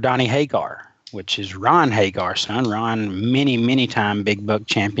was over Donnie Hagar, which is Ron Hagar's son. Ron, many time big buck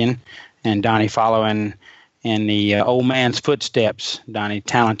champion, and Donnie following in the old man's footsteps. Donnie,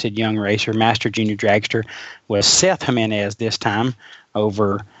 talented young racer, master junior dragster, was Seth Jimenez this time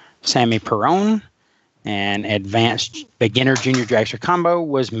over Sammy Perrone. And advanced beginner junior dragster combo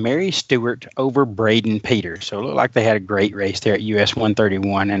was Mary Stewart over Braden Peters. So it looked like they had a great race there at US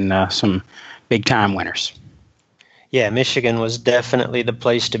 131 and some big time winners. Yeah, Michigan was definitely the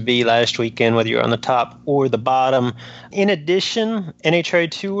place to be last weekend, whether you're on the top or the bottom. In addition,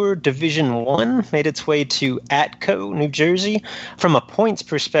 NHRA Tour Division 1 made its way to Atco, New Jersey. From a points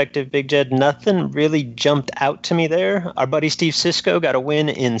perspective, Big Jed, nothing really jumped out to me there. Our buddy Steve Sisko got a win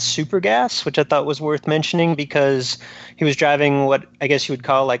in Super Gas, which I thought was worth mentioning because he was driving what I guess you would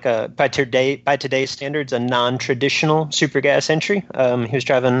call like by today's standards, a non-traditional Super Gas entry. He was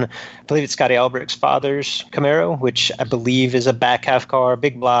driving, I believe it's Scotty Albrecht's father's Camaro, which I believe is a back half car,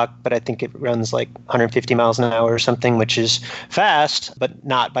 big block, but I think it runs like 150 miles an hour or something, which is fast, but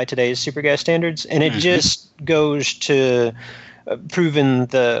not by today's Super Gas standards. And it just goes to proving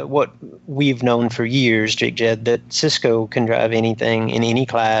what we've known for years, Jake Jed, that Cisco can drive anything in any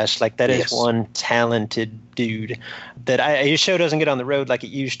class. Like that is one talented dude that his show doesn't get on the road like it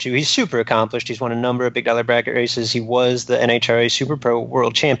used to. He's super accomplished. He's won a number of big dollar bracket races. He was the NHRA Super Pro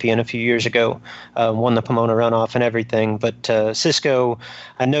World Champion a few years ago, won the Pomona runoff and everything. But Cisco,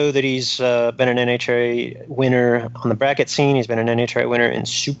 I know that he's been an NHRA winner on the bracket scene. He's been an NHRA winner in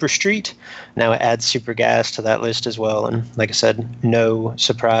Super Street. Now adds Super Gas to that list as well. And like I said, no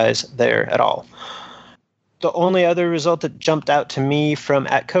surprise there at all. The only other result that jumped out to me from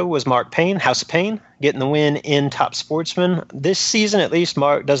Atco was Mark Payne, House of Payne, getting the win in Top Sportsman. This season, at least,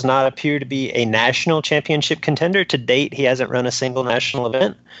 Mark does not appear to be a national championship contender. To date, he hasn't run a single national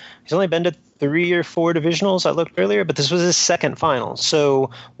event. He's only been to 3 or 4 divisionals, I looked earlier, but this was his second final. So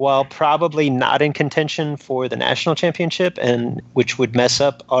while probably not in contention for the national championship, and which would mess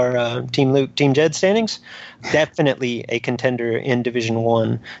up our Team Luke, Team Jed standings, definitely a contender in Division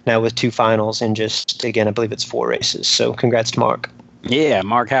 1 now with 2 finals in just, again, I believe it's 4 races. So congrats to Mark. Yeah,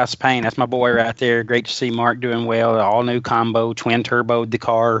 Mark House Payne, that's my boy right there. Great to see Mark doing well. All new combo, twin turboed the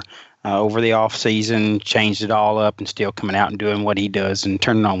car over the off season, changed it all up, and still coming out and doing what he does and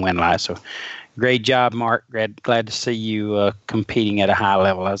turning on win lights. So great job, Mark. Glad to see you competing at a high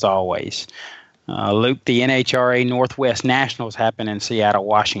level as always. Luke, the NHRA Northwest Nationals happened in Seattle,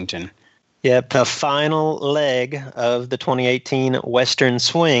 Washington. Yep, the final leg of the 2018 Western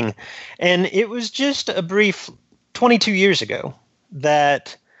Swing. And it was just a brief 22 years ago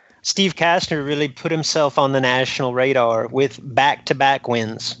that Steve Kastner really put himself on the national radar with back-to-back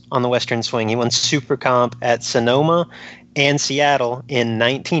wins on the Western Swing. He won Super Comp at Sonoma and Seattle in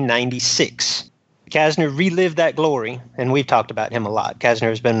 1996. Kastner relived that glory, and we've talked about him a lot.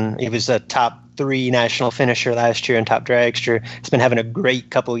 He was a top 3 national finisher last year in Top Dragster. He's been having a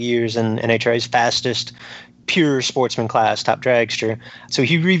great couple years in NHRA's fastest pure sportsman class, Top Dragster. So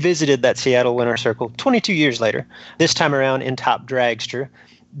he revisited that Seattle winner circle 22 years later, this time around in Top Dragster.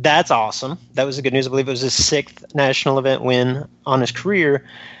 That's awesome. That was the good news. I believe it was his 6th national event win on his career.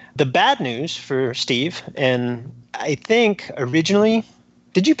 The bad news for Steve, and I think originally,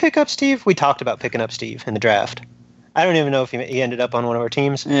 did you pick up Steve? We talked about picking up Steve in the draft. I don't even know if he ended up on one of our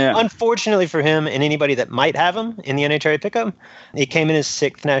teams. Yeah. Unfortunately for him and anybody that might have him in the NHRA pickup, he came in his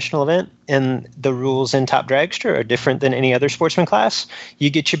 6th national event, and the rules in Top Dragster are different than any other sportsman class. You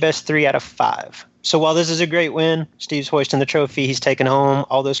get your best 3 out of 5. So while this is a great win, Steve's hoisting the trophy, he's taken home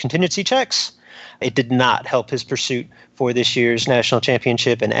all those contingency checks. It did not help his pursuit for this year's national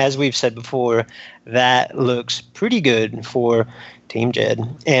championship. And as we've said before, that looks pretty good for Team Jed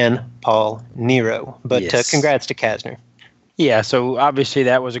and Paul Nero. But Yes. Congrats to Kastner. Yeah, so obviously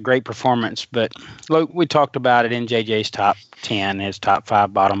that was a great performance. But look, we talked about it in JJ's top 10, his top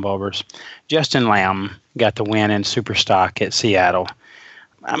 5 bottom bulbers. Justin Lamb got the win in Superstock at Seattle.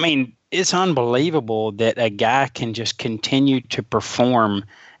 I mean, it's unbelievable that a guy can just continue to perform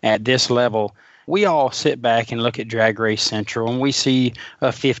at this level. We all sit back and look at Drag Race Central and we see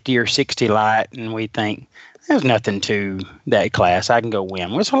a 50 or 60 light and we think, there's nothing to that class. I can go win.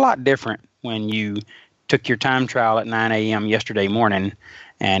 Well, it's a lot different when you took your time trial at 9 a.m. yesterday morning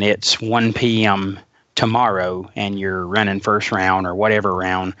and it's 1 p.m. tomorrow and you're running first round or whatever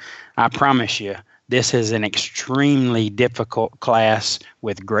round. I promise you, this is an extremely difficult class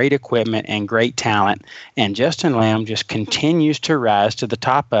with great equipment and great talent, and Justin Lamb just continues to rise to the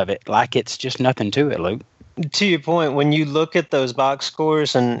top of it like it's just nothing to it, Luke. To your point, when you look at those box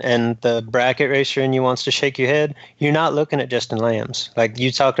scores and the bracket racer in you wants to shake your head, you're not looking at Justin Lamb's. Like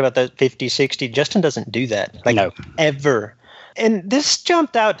you talked about that 50-60. Justin doesn't do that. Like No. ever. And this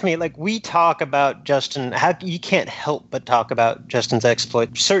jumped out to me. Like we talk about Justin, you can't help but talk about Justin's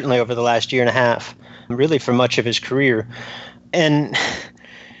exploit, certainly over the last year and a half, really for much of his career. And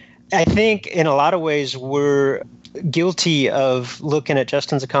I think in a lot of ways we're guilty of looking at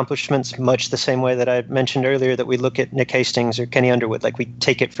Justin's accomplishments much the same way that I mentioned earlier that we look at Nick Hastings or Kenny Underwood. Like we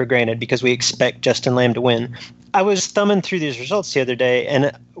take it for granted because we expect Justin Lamb to win. I was thumbing through these results the other day,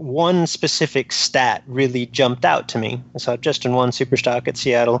 and one specific stat really jumped out to me. I saw Justin won Superstock at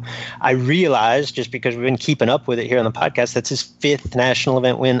Seattle. I realized, just because we've been keeping up with it here on the podcast, that's his 5th national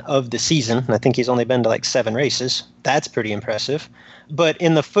event win of the season. And I think he's only been to like 7 races. That's pretty impressive. But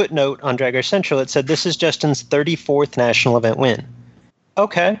in the footnote on Drag Race Central, it said this is Justin's 34th national event win.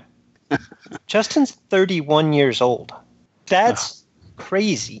 Okay. Justin's 31 years old. That's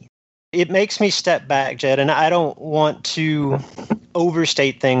crazy. It makes me step back, Jed, and I don't want to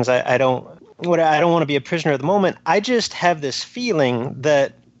overstate things. I don't want to be a prisoner of the moment. I just have this feeling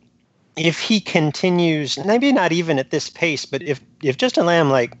that if he continues, maybe not even at this pace, but if Justin Lamb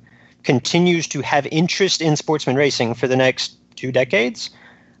like continues to have interest in sportsman racing for the next 2 decades,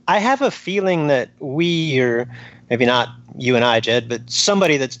 I have a feeling that we, or maybe not you and I, Jed, but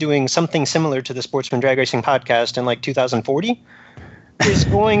somebody that's doing something similar to the Sportsman Drag Racing podcast in like 2040 is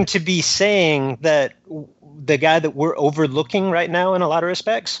going to be saying that the guy that we're overlooking right now in a lot of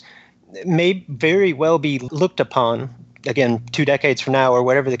respects may very well be looked upon, again, 2 decades from now or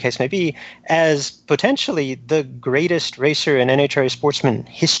whatever the case may be, as potentially the greatest racer in NHRA sportsman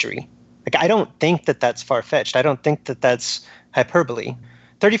history. Like, I don't think that that's far-fetched. I don't think that that's hyperbole.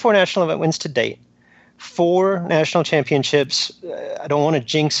 34 national event wins to date. 4 national championships. I don't want to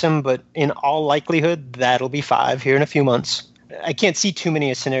jinx him, but in all likelihood, that'll be 5 here in a few months. I can't see too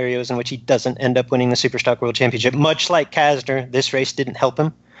many scenarios in which he doesn't end up winning the Superstock World Championship. Much like Kasner, this race didn't help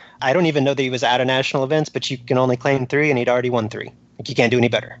him. I don't even know that he was out of national events, but you can only claim 3, and he'd already won 3. Like, you can't do any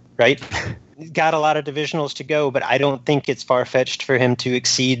better, right? He's got a lot of divisionals to go, but I don't think it's far-fetched for him to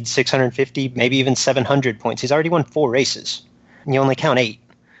exceed 650, maybe even 700 points. He's already won 4 races, and you only count 8.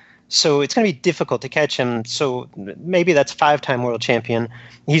 So it's going to be difficult to catch him. So maybe that's 5-time world champion.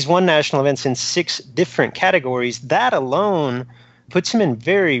 He's won national events in 6 different categories. That alone puts him in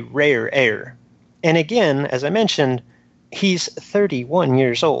very rare air. And again, as I mentioned, he's 31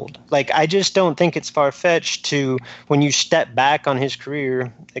 years old. Like, I just don't think it's far-fetched to, when you step back on his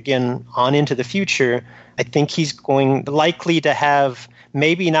career, again, on into the future, I think he's likely to have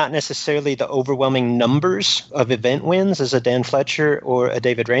maybe not necessarily the overwhelming numbers of event wins as a Dan Fletcher or a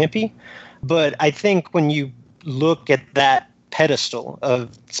David Rampey. But I think when you look at that pedestal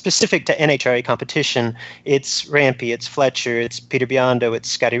of specific to NHRA competition, it's Rampey, it's Fletcher, it's Peter Biondo, it's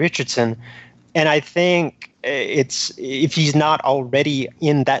Scotty Richardson. And I think it's, if he's not already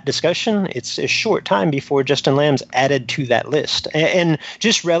in that discussion, it's a short time before Justin Lamb's added to that list. And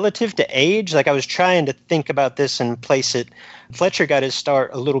just relative to age, like, I was trying to think about this and place it. Fletcher got his start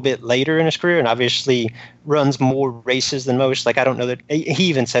a little bit later in his career and obviously runs more races than most. Like, I don't know that he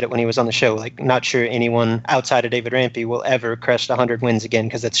even said it when he was on the show, like, not sure anyone outside of David Rampey will ever crest 100 wins again,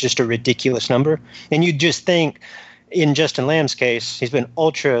 because that's just a ridiculous number. And you just think, in Justin Lamb's case, he's been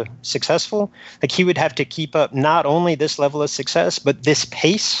ultra successful. Like, he would have to keep up not only this level of success, but this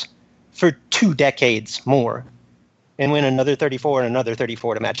pace for 2 decades more and win another 34 and another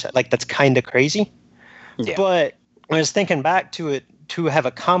 34 to match that. Like, that's kind of crazy. Yeah. But I was thinking back to it, to have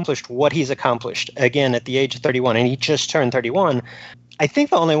accomplished what he's accomplished, again, at the age of 31, and he just turned 31, I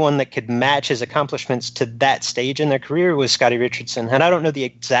think the only one that could match his accomplishments to that stage in their career was Scotty Richardson. And I don't know the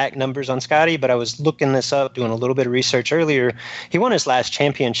exact numbers on Scotty, but I was looking this up, doing a little bit of research earlier. He won his last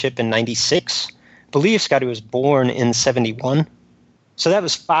championship in 96. I believe Scotty was born in 71. So that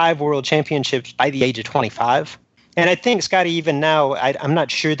was 5 world championships by the age of 25. And I think Scotty, even now, I'm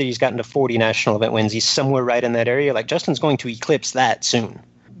not sure that he's gotten to 40 national event wins. He's somewhere right in that area. Like, Justin's going to eclipse that soon.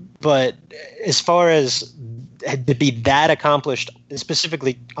 But as far as to be that accomplished,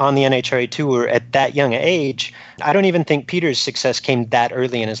 specifically on the NHRA tour at that young age, I don't even think Peter's success came that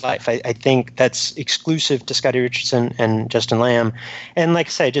early in his life. I think that's exclusive to Scotty Richardson and Justin Lamb. And like I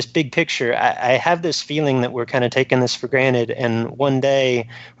say, just big picture, I have this feeling that we're kind of taking this for granted. And one day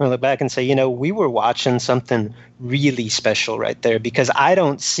we're going to look back and say, you know, we were watching something really special right there, because I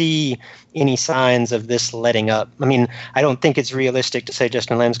don't see any signs of this letting up. I mean, I don't think it's realistic to say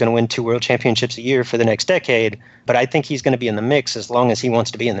Justin Lamb's going to win 2 world championships a year for the next decade, but I think he's going to be in the mix as long as he wants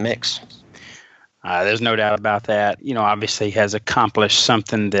to be in the mix. There's no doubt about that. You know, obviously he has accomplished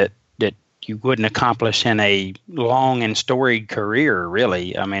something that you wouldn't accomplish in a long and storied career,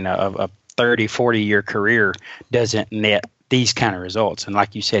 really. I mean, a 30, 40-year career doesn't net these kind of results. And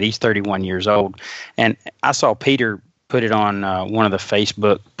like you said, he's 31 years old. And I saw Peter put it on one of the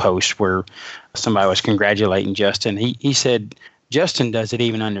Facebook posts where somebody was congratulating Justin. He said, Justin doesn't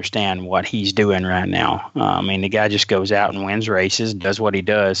even understand what he's doing right now. I mean, the guy just goes out and wins races, does what he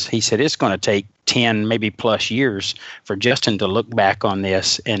does. He said it's going to take 10, maybe plus years for Justin to look back on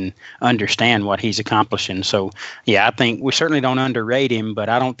this and understand what he's accomplishing. So, yeah, I think we certainly don't underrate him, but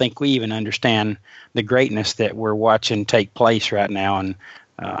I don't think we even understand the greatness that we're watching take place right now. And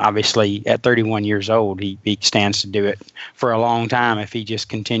obviously, at 31 years old, he stands to do it for a long time if he just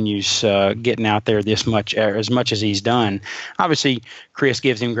continues getting out there this much, as much as he's done. Obviously, Chris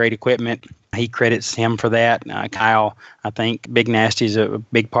gives him great equipment. He credits him for that. Kyle, I think Big Nasty is a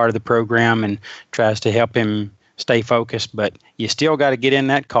big part of the program and tries to help him stay focused. But you still got to get in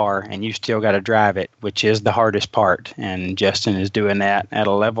that car and you still got to drive it, which is the hardest part. And Justin is doing that at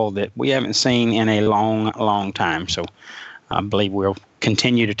a level that we haven't seen in a long, long time. So I believe we'll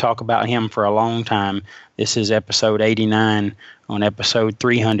continue to talk about him for a long time. This is episode 89. On episode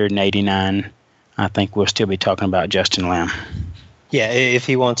 389, I think we'll still be talking about Justin Lamb. Yeah, if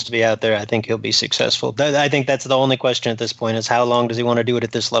he wants to be out there, I think he'll be successful. I think that's the only question at this point is how long does he want to do it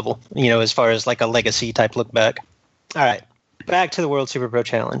at this level, as far as like a legacy type look back. All right, back to the World Super Pro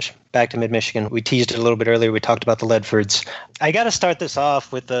Challenge, back to Mid-Michigan. We teased it a little bit earlier. We talked about the Ledfords. I got to start this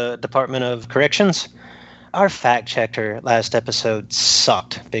off with the Department of Corrections. Our fact checker last episode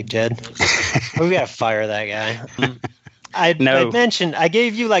sucked, Big Jed. We got to fire that guy. I mentioned, I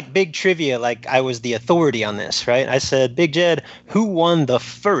gave you like big trivia, like I was the authority on this, right? I said, Big Jed, who won the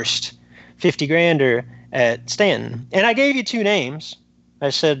first 50 grander at Stanton? And I gave you two names. I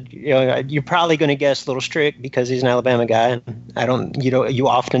said, you're probably going to guess Little Strick because he's an Alabama guy. You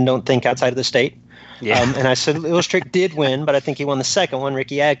often don't think outside of the state. Yeah. And I said Little Strick did win, but I think he won the second one.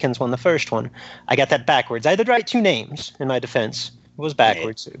 Ricky Adkins won the first one. I got that backwards. I did write two names in my defense. It was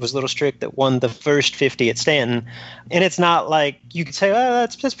backwards. It was Little Strick that won the first 50 at Stanton. And it's not like you could say, oh,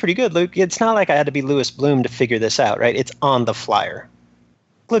 that's pretty good, Luke. It's not like I had to be Lewis Bloom to figure this out, right? It's on the flyer.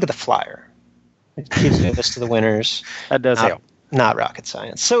 Look at the flyer. It gives you a list of the winners. That does help. Not rocket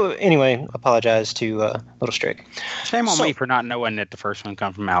science. So anyway, apologize to Little Strick. Shame on me for not knowing that the first one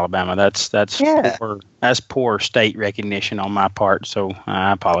come from Alabama. That's poor state recognition on my part. So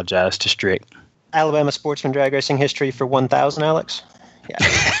I apologize to Strick. Alabama sportsman drag racing history for 1,000, Alex. Yeah.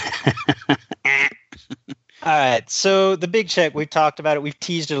 All right. So the big check, we've talked about it. We've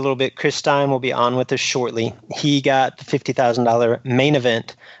teased it a little bit. Chris Stine will be on with us shortly. He got the $50,000 main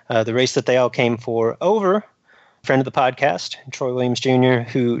event, the race that they all came for over. Friend of the podcast, Troy Williams Jr.,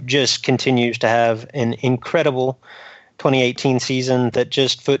 who just continues to have an incredible 2018 season that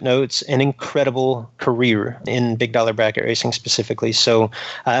just footnotes an incredible career in big dollar bracket racing specifically. So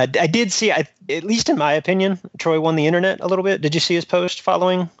I did see, at least in my opinion, Troy won the internet a little bit. Did you see his post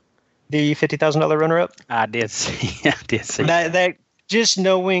following the $50,000 runner-up? I did see. That just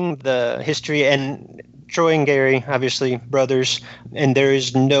knowing the history, and Troy and Gary, obviously brothers, and there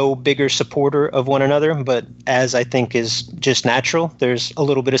is no bigger supporter of one another, but as I think is just natural, there's a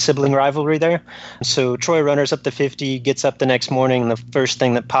little bit of sibling rivalry there. So Troy runners up to 50, gets up the next morning, and the first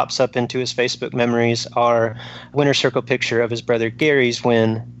thing that pops up into his Facebook memories are winner circle picture of his brother Gary's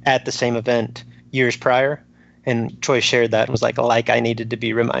win at the same event years prior. And Troy shared that and was like I needed to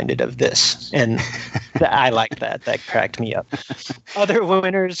be reminded of this. And I liked that. That cracked me up. Other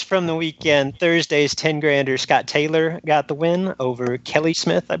winners from the weekend. Thursday's 10 grander, Scott Taylor got the win over Kelly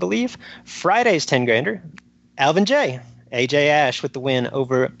Smith, I believe. Friday's 10 grander, Alvin J. AJ Ash with the win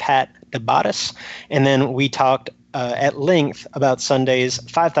over Pat DeBottis. And then we talked at length about Sunday's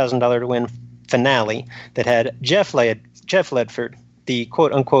 $5,000 to win finale that had Jeff Ledford, the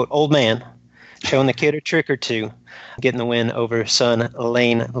quote-unquote old man, showing the kid a trick or two, getting the win over son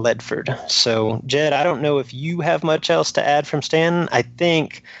Lane Ledford. So, Jed, I don't know if you have much else to add from Stanton. I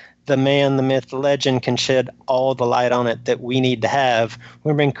think the man, the myth, the legend can shed all the light on it that we need to have.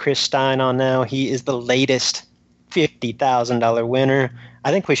 We're bringing Chris Stine on now. He is the latest $50,000 winner. I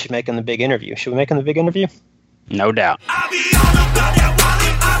think we should make him the big interview. Should we make him the big interview? No doubt. I'll be all about that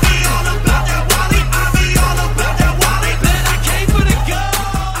Wally. I'll be all about that Wally. I'll be all about that Wally. Then I came for the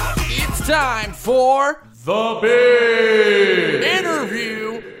gold. It's time for the big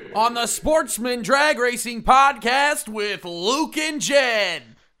interview on the Sportsman Drag Racing Podcast with Luke and Jed.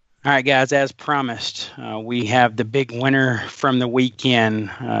 All right, guys, as promised, we have the big winner from the weekend.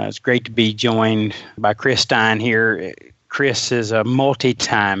 It's great to be joined by Chris Stine here. Chris is a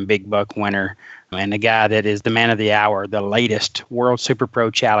multi-time Big Buck winner. and the guy that is the man of the hour, the latest World Super Pro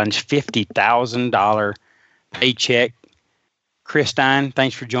Challenge $50,000 paycheck. Chris Stine,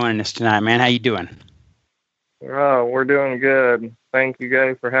 thanks for joining us tonight, man. How you doing? Oh, we're doing good. Thank you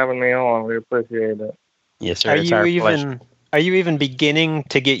guys for having me on. We appreciate it. Yes, sir. It's our pleasure. Are you even beginning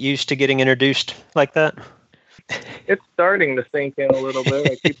to get used to getting introduced like that? It's starting to sink in a little bit.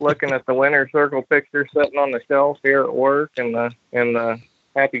 I keep looking at the winner circle picture sitting on the shelf here at work and the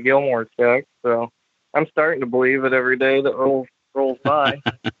Happy Gilmore check. So I'm starting to believe it every day that rolls by.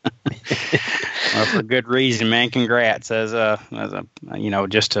 Well, for good reason, man. Congrats. As a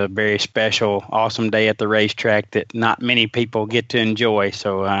just a very special, awesome day at the racetrack that not many people get to enjoy.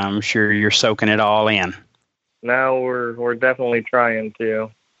 So I'm sure you're soaking it all in. No, we're definitely trying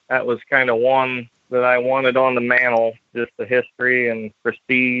to. That was kind of one that I wanted on the mantle, just the history and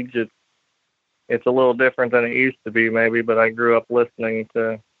prestige. It's a little different than it used to be, maybe, but I grew up listening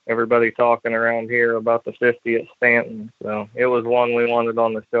to everybody talking around here about the 50 at Stanton. So it was one we wanted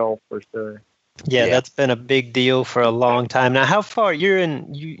on the shelf for sure. Yeah, that's been a big deal for a long time. Now, how far you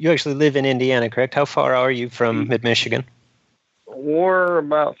actually live in Indiana, correct? How far are you from mid-Michigan? We're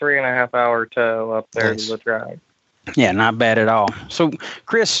about 3.5 hour tow up there to the track. Yeah, not bad at all. So,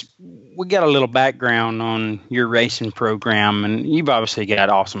 Chris, we got a little background on your racing program, and you've obviously got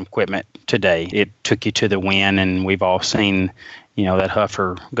awesome equipment today. It took you to the win, and we've all seen, that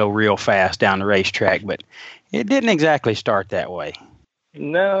Huffer go real fast down the racetrack, but it didn't exactly start that way.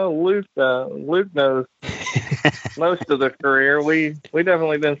 No, Luke knows most of the career. We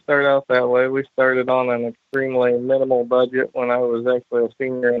definitely didn't start out that way. We started on an extremely minimal budget when I was actually a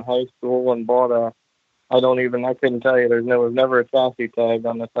senior in high school and bought I couldn't tell you. There was never a chassis tag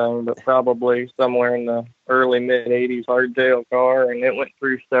on the thing, but probably somewhere in the early mid-'80s hardtail car, and it went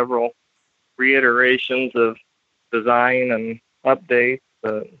through several reiterations of design and updates.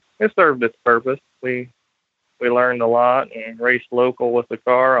 But it served its purpose. We learned a lot and raced local with the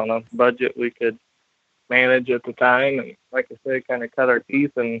car on a budget we could manage at the time. And like I said, kind of cut our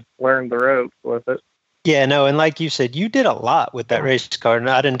teeth and learned the ropes with it. Yeah, no, and like you said, you did a lot with that race car,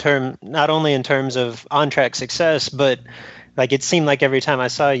 not only in terms of on-track success, but like it seemed like every time I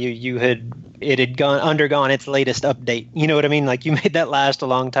saw you, it had undergone its latest update. You know what I mean? Like you made that last a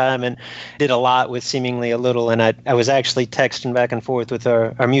long time and did a lot with seemingly a little. And I was actually texting back and forth with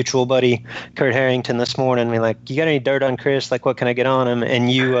our mutual buddy Kurt Harrington this morning. I mean, like, you got any dirt on Chris? Like, what can I get on him? And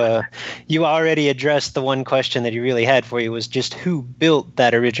you already addressed the one question that he really had for you, was just who built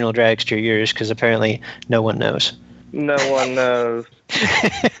that original dragster of yours? Because apparently no one knows. No one knows.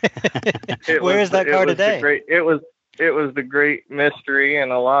 Where is that car today? It was the great mystery,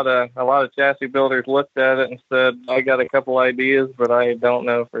 and a lot of chassis builders looked at it and said, I got a couple ideas, but I don't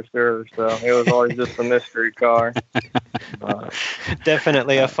know for sure. So it was always just a mystery car.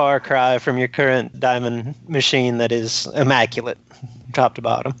 Definitely a far cry from your current diamond machine that is immaculate, top to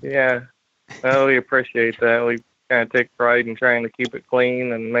bottom. Yeah. Well, we appreciate that. We kind of take pride in trying to keep it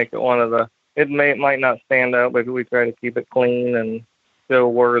clean and make it it might not stand out, but we try to keep it clean and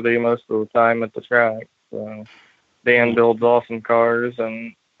still worthy most of the time at the track. So Dan builds awesome cars,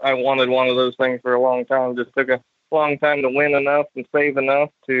 and I wanted one of those things for a long time. Just took a long time to win enough and save enough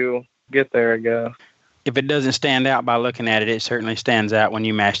to get there, I guess. If it doesn't stand out by looking at it, it certainly stands out when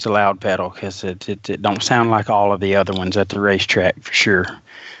you mash the loud pedal, because it don't sound like all of the other ones at the racetrack for sure.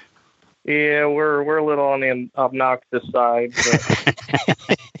 Yeah, we're a little on the obnoxious side.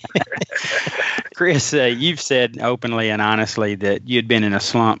 But Chris, you've said openly and honestly that you'd been in a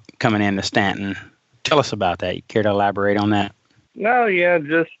slump coming into Stanton. Tell us about that. You care to elaborate on that? No, yeah,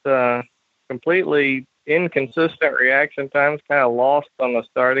 just completely inconsistent reaction times, kind of lost on the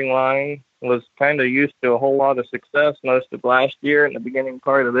starting line. Was kind of used to a whole lot of success most of last year and the beginning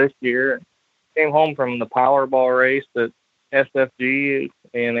part of this year. Came home from the Powerball race at SFG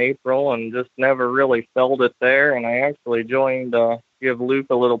in April and just never really felt it there. And I actually joined, give Luke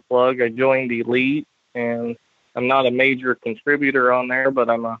a little plug, I joined Elite, and I'm not a major contributor on there, but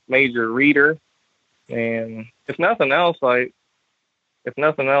I'm a major reader. And if nothing else, it's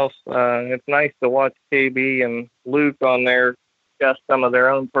nice to watch KB and Luke on there discuss some of their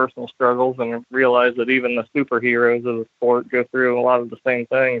own personal struggles and realize that even the superheroes of the sport go through a lot of the same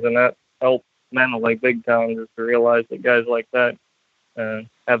things, and that helps mentally big time, just to realize that guys like that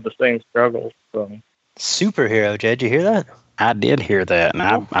have the same struggles. So Superhero, Jed. Did you hear that? I did hear that,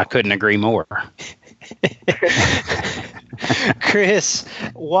 and I couldn't agree more. Chris,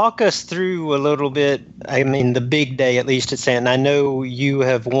 walk us through a little bit. I mean, the big day, at least at Stanton. I know you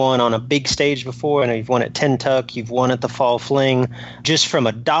have won on a big stage before. I know you've won at Kentucky. You've won at the Fall Fling. Just from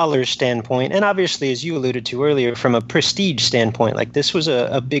a dollar standpoint, and obviously, as you alluded to earlier, from a prestige standpoint, like this was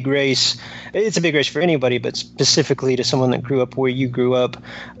a big race. It's a big race for anybody, but specifically to someone that grew up where you grew up.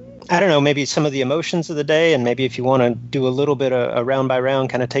 I don't know, maybe some of the emotions of the day, and maybe if you want to do a little bit of round by round,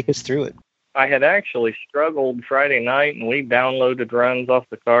 kind of take us through it. I had actually struggled Friday night, and we downloaded runs off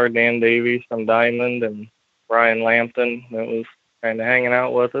the car. Dan Davies from Diamond and Brian Lampton that was kind of hanging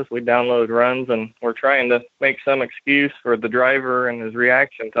out with us. We downloaded runs, and we're trying to make some excuse for the driver and his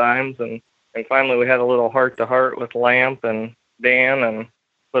reaction times. And finally we had a little heart-to-heart with Lamp and Dan and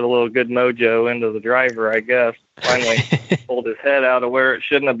put a little good mojo into the driver, I guess. Finally pulled his head out of where it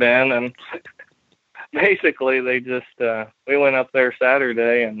shouldn't have been, and basically they just we went up there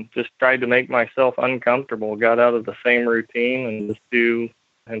Saturday and just tried to make myself uncomfortable, got out of the same routine and just do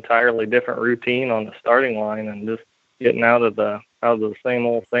entirely different routine on the starting line, and just getting out of the same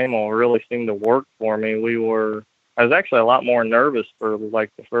old really seemed to work for me. I was actually a lot more nervous for like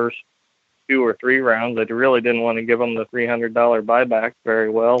the first 2 or 3 rounds. I really didn't want to give them the $300 buyback very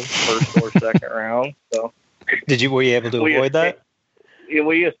well, first or second round. So were you able to avoid that?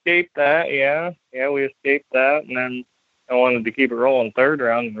 We escaped that, yeah, we escaped that, and then I wanted to keep it rolling third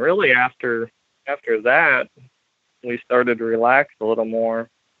round. And really after that, we started to relax a little more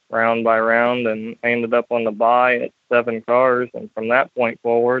round by round, and I ended up on the bye at 7 cars. And from that point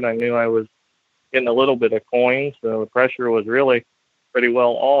forward, I knew I was getting a little bit of coin, so the pressure was really pretty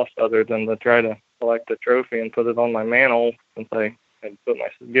well off, other than to try to collect the trophy and put it on my mantle, since I had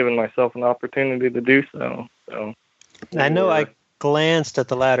given myself an opportunity to do so. So I know I glanced at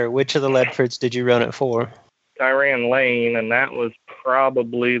the ladder. Which of the Ledfords did you run it for? I ran Lane, and that was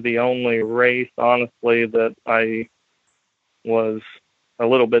probably the only race, honestly, that I was a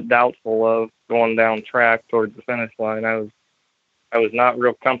little bit doubtful of going down track towards the finish line. I was not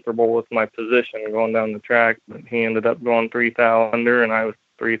real comfortable with my position going down the track, but he ended up going 3 thou under, and I was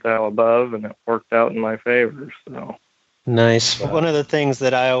 3 thou above, and it worked out in my favor. So nice. One of the things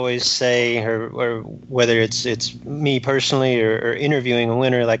that I always say, or whether it's me personally or interviewing a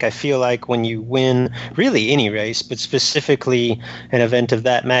winner, like I feel like when you win really any race, but specifically an event of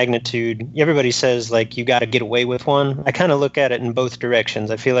that magnitude, everybody says like you got to get away with one. I kind of look at it in both directions.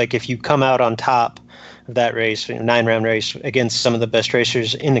 I feel like if you come out on top of that race, 9-round race against some of the best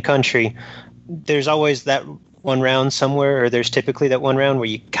racers in the country, there's always that one round somewhere, or there's typically that one round where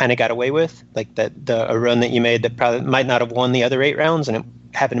you kind of got away with, like a run that you made that probably might not have won the other 8 rounds, and it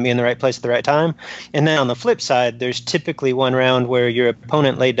happened to be in the right place at the right time. And then on the flip side, there's typically one round where your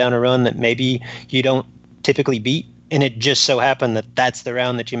opponent laid down a run that maybe you don't typically beat, and it just so happened that that's the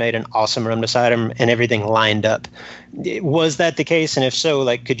round that you made an awesome run beside him and everything lined up. Was that the case? And if so,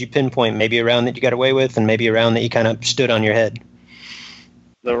 like, could you pinpoint maybe a round that you got away with and maybe a round that you kind of stood on your head?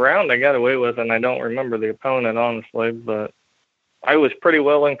 The round I got away with, and I don't remember the opponent, honestly, but I was pretty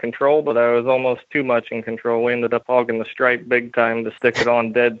well in control, but I was almost too much in control. We ended up hogging the stripe big time to stick it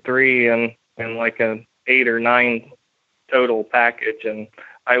on dead 3 and like an 8 or 9 total package, and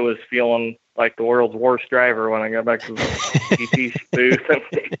I was feeling like the world's worst driver when I got back to the PT booth.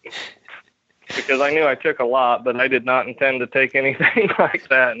 Because I knew I took a lot, but I did not intend to take anything like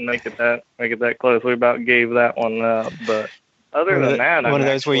that and make it that close. We about gave that one up, but other than that, one of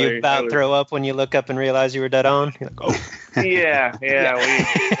those where you about throw up when you look up and realize you were dead on. You're like, oh. Yeah.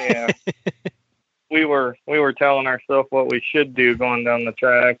 We were telling ourselves what we should do going down the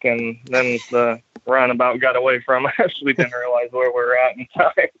track, and then the runabout got away from us. We didn't realize where we were at in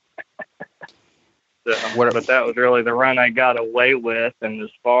time. But that was really the run I got away with. And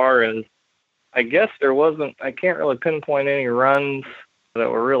as far as, I guess I can't really pinpoint any runs that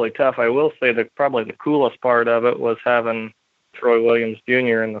were really tough. I will say that probably the coolest part of it was having Troy Williams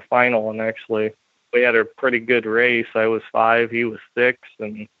Jr. in the final, and actually we had a pretty good race. I was 5, he was 6,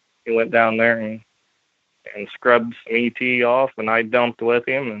 and he went down there and scrubbed some ET off, and I dumped with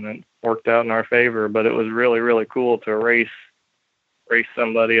him, and it worked out in our favor. But it was really, really cool to race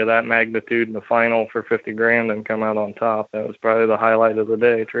somebody of that magnitude in the final for $50,000 and come out on top. That was probably the highlight of the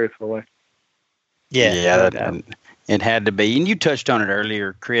day, truthfully. Yeah, it had to be. And you touched on it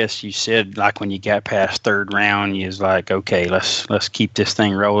earlier, Chris. You said, like, when you got past third round, you was like, okay, let's keep this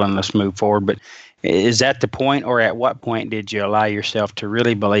thing rolling, let's move forward. But is that the point, or at what point did you allow yourself to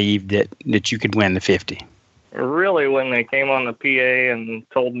really believe that you could win the 50? Really, when they came on the PA and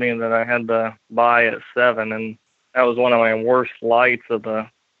told me that I had to buy at 7, and that was one of my worst lights of the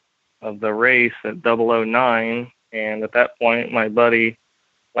of the race at 009, and at that point my buddy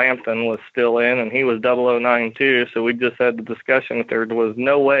Lampton was still in, and he was 009 too, so we just had the discussion that there was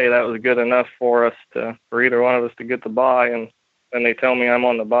no way that was good enough for either one of us to get the bye, and then they tell me I'm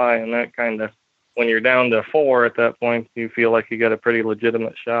on the bye, and that kind of, when you're down to 4 at that point, you feel like you got a pretty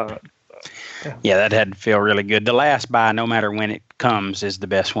legitimate shot. Yeah, that had to feel really good. The last bye, no matter when it comes, is the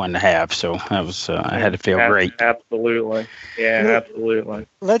best one to have. So that was, I had to feel great. Absolutely. Yeah, absolutely.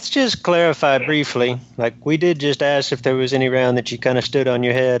 Let's just clarify briefly. Like, we did just ask if there was any round that you kind of stood on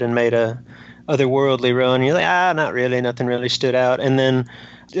your head and made a otherworldly run. You're like, not really. Nothing really stood out. And then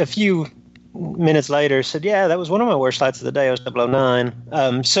a few minutes later said, yeah, that was one of my worst lights of the day. I was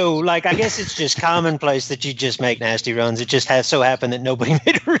 009. So, like, I guess it's just commonplace that you just make nasty runs. It just has so happened that nobody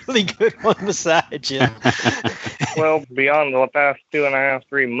made a really good one besides you. Well, beyond the past 2.5,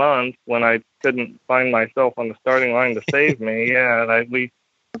 3 months, when I couldn't find myself on the starting line to save me,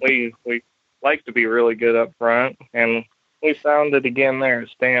 we like to be really good up front, and we found it again there at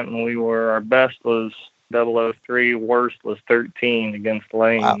Stanton. Our best was 003, worst was 13 against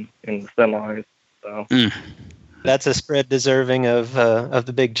Lane in the semis. So that's a spread deserving of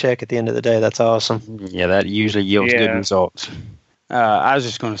the big check at the end of the day. That's awesome. Yeah, that usually yields good results. I was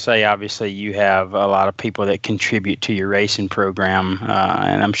just going to say, obviously, you have a lot of people that contribute to your racing program,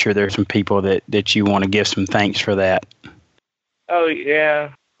 and I'm sure there's some people that you want to give some thanks for that. Oh,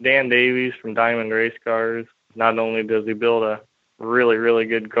 yeah. Dan Davies from Diamond Race Cars. Not only does he build a really, really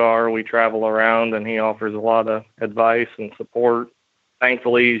good car, we travel around, and he offers a lot of advice and support.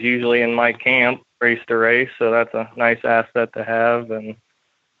 Thankfully, he's usually in my camp, race to race, so that's a nice asset to have. And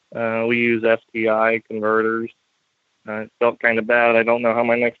we use FTI converters. It felt kind of bad. I don't know how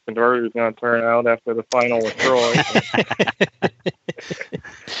my next converter is going to turn out after the final with Troy.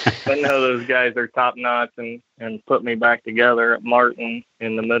 But no, those guys are top notch and put me back together at Martin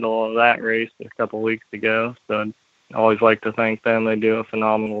in the middle of that race a couple of weeks ago. So I always like to thank them. They do a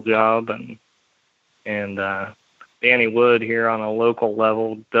phenomenal job. And Danny Wood here on a local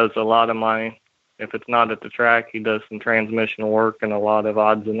level does a lot of my, if it's not at the track, he does some transmission work and a lot of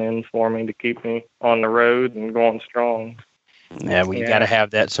odds and ends for me to keep me on the road and going strong. Yeah, we got to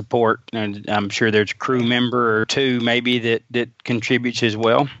have that support, and I'm sure there's a crew member or two maybe that contributes as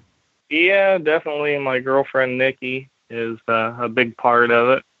well. Yeah, definitely. My girlfriend Nikki is a big part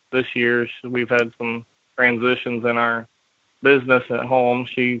of it. This year we've had some transitions in our business at home.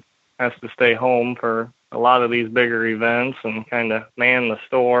 She has to stay home for a lot of these bigger events and kind of man the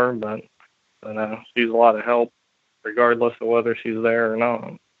store, but she's a lot of help regardless of whether she's there or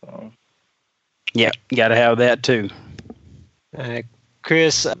not. So. Yeah, got to have that too.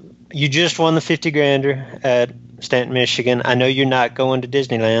 Chris, you just won the 50 grander at Stanton, Michigan. I know you're not going to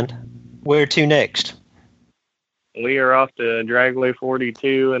Disneyland. Where to next? We are off to Dragway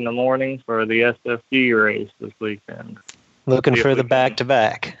 42 in the morning for the SFG race this weekend. Looking for the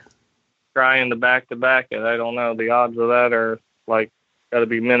back-to-back. Trying the back-to-back. I don't know. The odds of that are got to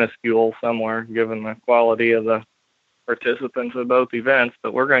be minuscule somewhere, given the quality of the participants of both events.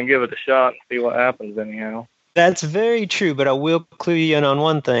 But we're going to give it a shot and see what happens anyhow. That's very true, but I will clue you in on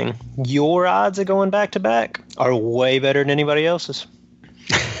one thing. Your odds of going back-to-back are way better than anybody else's.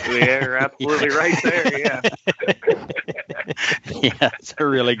 Yeah, you're absolutely right there, yeah. Yeah, that's a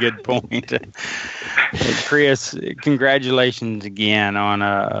really good point. Chris, congratulations again on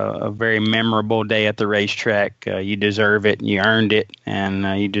a very memorable day at the racetrack. You deserve it, you earned it,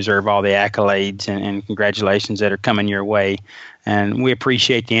 and you deserve all the accolades and congratulations that are coming your way. And we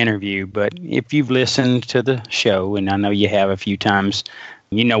appreciate the interview, but if you've listened to the show, and I know you have a few times,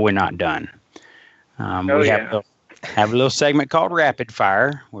 you know we're not done. Have a little segment called Rapid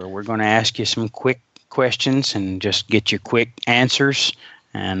Fire, where we're going to ask you some quick questions and just get your quick answers,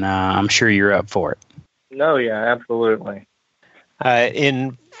 and I'm sure you're up for it. No, yeah, absolutely.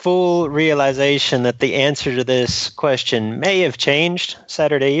 In full realization that the answer to this question may have changed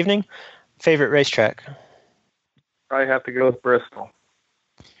Saturday evening, favorite racetrack? Probably have to go with Bristol.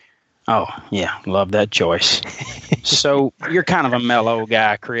 Oh, yeah, love that choice. So you're kind of a mellow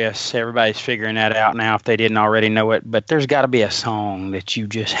guy, Chris. Everybody's figuring that out now if they didn't already know it, but there's got to be a song that you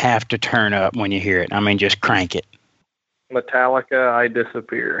just have to turn up when you hear it. I mean, just crank it. Metallica, I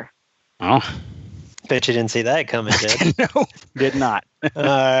Disappear. Oh. Bet you didn't see that coming, did? No, did not. All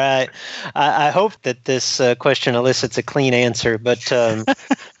right. I hope that this question elicits a clean answer, but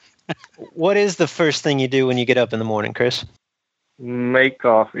what is the first thing you do when you get up in the morning, Chris? Make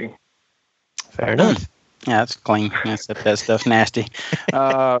coffee. Fair enough. Yeah, that's clean. That stuff's nasty.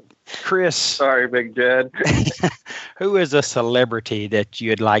 Chris. Sorry, Big Jed. Who is a celebrity that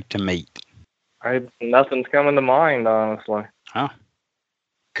you'd like to meet? Nothing's coming to mind, honestly. Oh.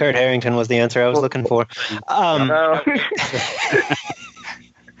 Kurt Harrington was the answer I was looking for. Now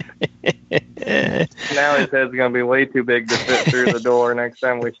his head's going to be way too big to fit through the door next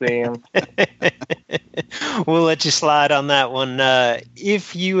time we see him. We'll let you slide on that one.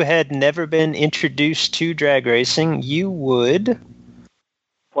 If you had never been introduced to drag racing, you would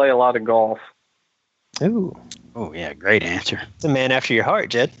play a lot of golf. Ooh. Oh, yeah, great answer. It's a man after your heart,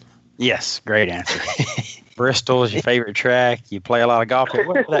 Jed. Yes, great answer. Bristol is your favorite track. You play a lot of golf. What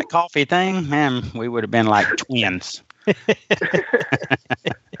was that coffee thing? Man, we would have been like twins.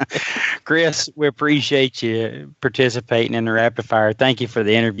 Chris, we appreciate you participating in the Rapid Fire. Thank you for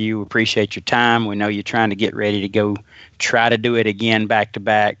the interview. We appreciate your time. We know you're trying to get ready to go try to do it again back to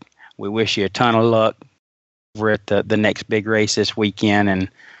back. We wish you a ton of luck over at the next big race this weekend. And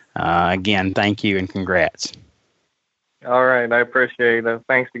again, thank you and congrats. All right, I appreciate it.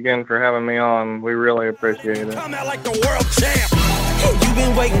 Thanks again for having me on. We really appreciate it. Come out like the world champ. You've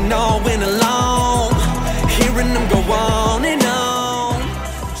been waiting all winter long, hearing them go on and on.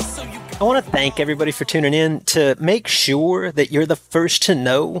 I want to thank everybody for tuning in. To make sure that you're the first to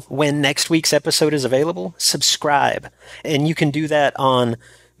know when next week's episode is available, subscribe. And you can do that on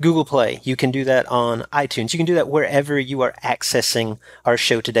Google Play. You can do that on iTunes. You can do that wherever you are accessing our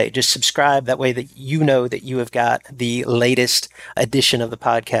show today. Just subscribe. That way that you know that you have got the latest edition of the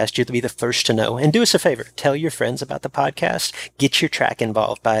podcast. You'll be the first to know. And do us a favor. Tell your friends about the podcast. Get your track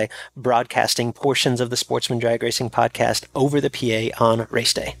involved by broadcasting portions of the Sportsman Drag Racing podcast over the PA on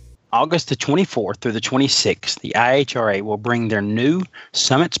race day. August the 24th through the 26th, the IHRA will bring their new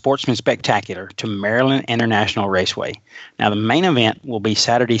Summit Sportsman Spectacular to Maryland International Raceway. Now, the main event will be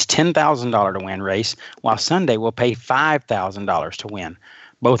Saturday's $10,000 to win race, while Sunday will pay $5,000 to win.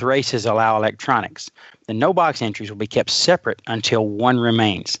 Both races allow electronics. The no-box entries will be kept separate until one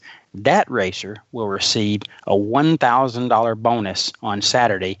remains. That racer will receive a $1,000 bonus on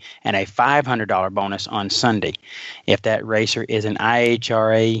Saturday and a $500 bonus on Sunday. If that racer is an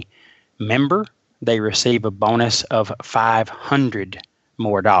IHRA member, they receive a bonus of $500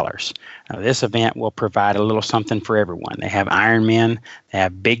 more. Now, this event will provide a little something for everyone. They have Ironmen, they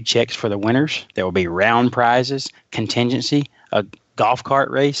have big checks for the winners, there will be round prizes, contingency, a golf cart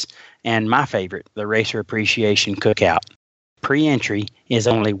race, and my favorite, the Racer Appreciation Cookout. Pre-entry is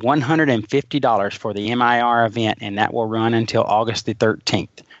only $150 for the MIR event, and that will run until August the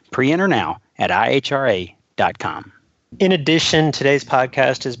 13th. Pre-enter now at ihra.com. In addition, today's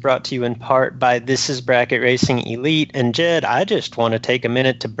podcast is brought to you in part by This Is Bracket Racing Elite. And Jed, I just want to take a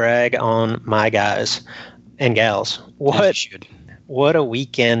minute to brag on my guys and gals. What a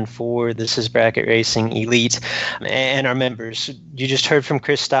weekend for This Is Bracket Racing Elite and our members. You just heard from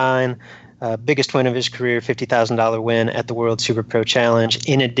Chris Stine. Biggest win of his career, $50,000 win at the World Super Pro Challenge.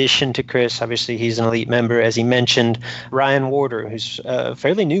 In addition to Chris, obviously he's an elite member, as he mentioned. Ryan Warder, who's a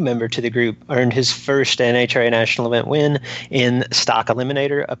fairly new member to the group, earned his first NHRA national event win in Stock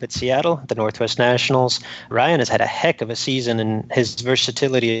Eliminator up at Seattle, at the Northwest Nationals. Ryan has had a heck of a season, and his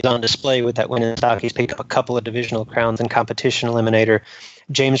versatility is on display with that win in Stock. He's picked up a couple of divisional crowns in Competition Eliminator.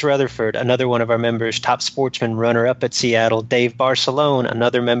 James Rutherford, another one of our members, top sportsman runner-up at Seattle. Dave Barcelone,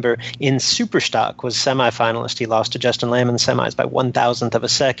 another member in Superstock, was semifinalist. He lost to Justin Lamb in the semis by 1,000th of a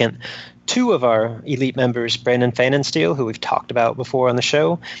second. Two of our elite members, Brandon Fanensteel, who we've talked about before on the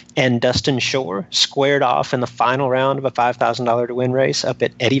show, and Dustin Shore, squared off in the final round of a $5,000 to win race up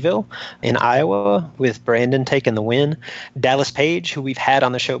at Eddyville in Iowa, with Brandon taking the win. Dallas Page, who we've had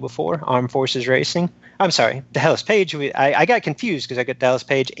on the show before, Armed Forces Racing. I'm sorry, Dallas Page. I got confused because I got Dallas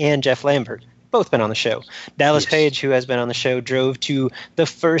Page and Jeff Lambert. Both been on the show. Dallas Page, who has been on the show, drove to the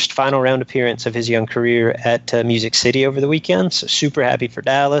first final round appearance of his young career at Music City over the weekend. So super happy for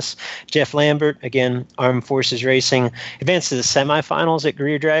Dallas. Jeff Lambert, again, Armed Forces Racing, advanced to the semifinals at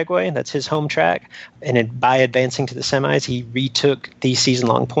Greer Dragway. That's his home track. And by advancing to the semis, he retook the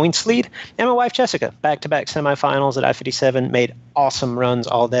season-long points lead. And my wife, Jessica, back-to-back semifinals at I-57, made awesome runs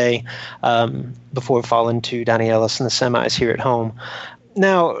all day before falling to Donnie Ellis in the semis here at home.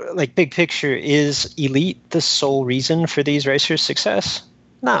 Now, like, big picture, is Elite the sole reason for these racers' success?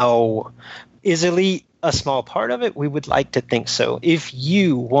 No. Is Elite a small part of it? We would like to think so. If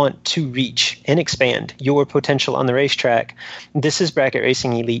you want to reach and expand your potential on the racetrack, This Is Bracket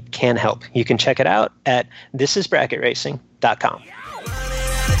Racing Elite can help. You can check it out at thisisbracketracing.com.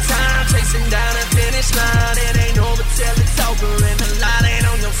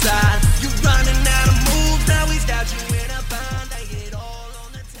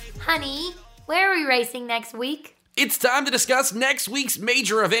 Honey, where are we racing next week? It's time to discuss next week's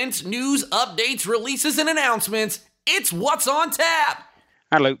major events, news, updates, releases, and announcements. It's What's on Tap!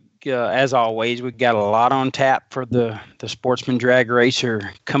 All right, Luke, as always, we've got a lot on tap for the Sportsman Drag Racer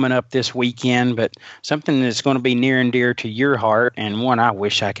coming up this weekend, but something that's going to be near and dear to your heart, and one I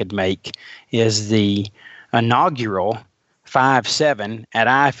wish I could make, is the inaugural 5-7 at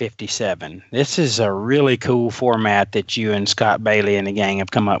I-57. This is a really cool format that you and Scott Bailey and the gang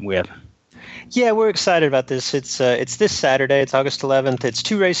have come up with. Yeah, we're excited about this. It's this Saturday. It's August 11th. It's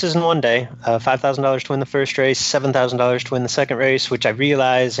 2 races in one day. $5,000 to win the first race, $7,000 to win the second race, which I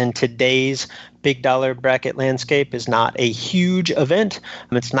realize in today's big dollar bracket landscape is not a huge event.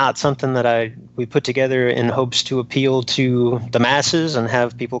 It's not something that we put together in hopes to appeal to the masses and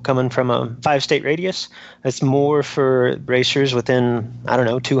have people coming from a 5-state radius. It's more for racers within,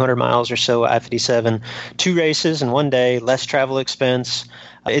 200 miles or so, I-57. 2 races in one day, less travel expense.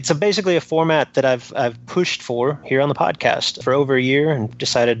 It's basically a format that I've pushed for here on the podcast for over a year, and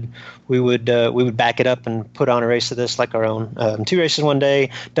decided we would back it up and put on a race of this like our own. 2 races one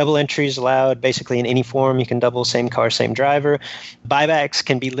day, double entries allowed, basically in any form. You can double, same car, same driver. Buybacks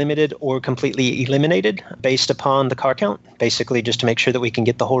can be limited or completely eliminated based upon the car count, basically just to make sure that we can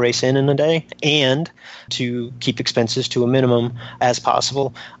get the whole race in a day and to keep expenses to a minimum as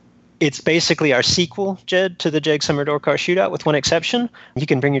possible. It's basically our sequel, Jed, to the Jeg Summer Door Car Shootout, with one exception. You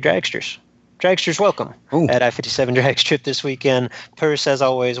can bring your dragsters. Dragsters welcome at I-57 Drag Strip this weekend. Purse, as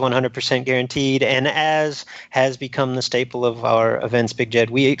always, 100% guaranteed. And as has become the staple of our events, Big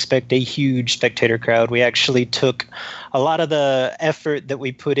Jed, we expect a huge spectator crowd. We actually took a lot of the effort that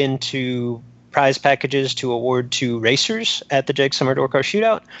we put into prize packages to award to racers at the Jeg Summer Door Car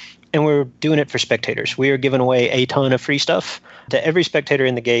Shootout, and we're doing it for spectators. We are giving away a ton of free stuff to every spectator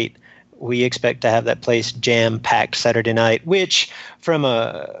in the gate. We expect to have that place jam-packed Saturday night, which from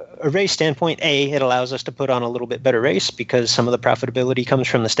a race standpoint, A, it allows us to put on a little bit better race because some of the profitability comes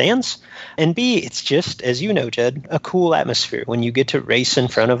from the stands. And B, it's just, as you know, Jed, a cool atmosphere when you get to race in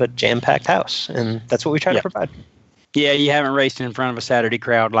front of a jam-packed house. And that's what we try to provide. Yeah, you haven't raced in front of a Saturday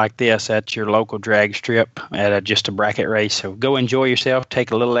crowd like this at your local drag strip at just a bracket race. So go enjoy yourself.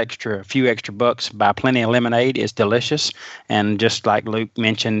 Take a few extra bucks. Buy plenty of lemonade. It's delicious. And just like Luke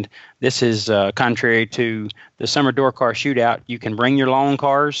mentioned, this is contrary to the Summer Door Car Shootout. You can bring your lawn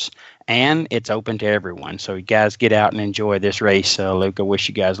cars, and it's open to everyone. So you guys get out and enjoy this race. Luke, I wish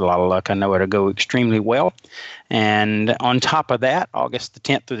you guys a lot of luck. I know it'll go extremely well. And on top of that, August the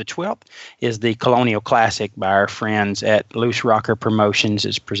 10th through the 12th is the Colonial Classic by our friends at Loose Rocker Promotions.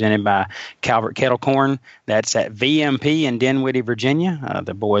 It's presented by Calvert Kettlecorn. That's at VMP in Dinwiddie, Virginia.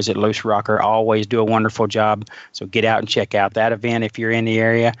 The boys at Loose Rocker always do a wonderful job. So get out and check out that event if you're in the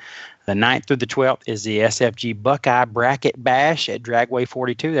area. The 9th through the 12th is the SFG Buckeye Bracket Bash at Dragway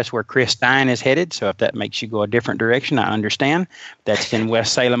 42. That's where Chris Stine is headed. So if that makes you go a different direction, I understand. That's in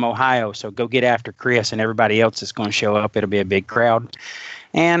West Salem, Ohio. So go get after Chris and everybody else that's going to show up. It'll be a big crowd.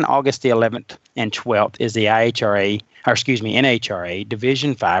 And August the 11th and 12th is the NHRA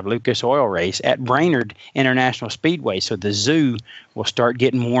Division 5 Lucas Oil Race at Brainerd International Speedway. So the zoo will start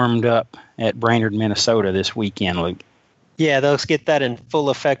getting warmed up at Brainerd, Minnesota this weekend, Luke. Yeah, they'll get that in full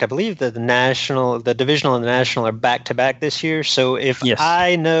effect. I believe that the divisional and the national are back-to-back this year. So if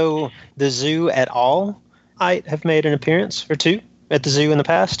I know the zoo at all, I have made an appearance or two at the zoo in the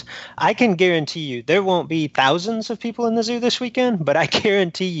past. I can guarantee you there won't be thousands of people in the zoo this weekend, but I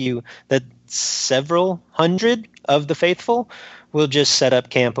guarantee you that several hundred of the faithful will just set up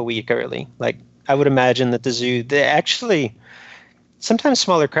camp a week early. Like, I would imagine that the zoo, sometimes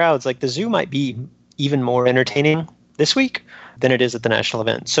smaller crowds, like the zoo might be even more entertaining this week than it is at the national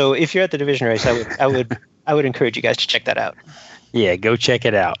event. So if you're at the division race, I would encourage you guys to check that out. Yeah, go check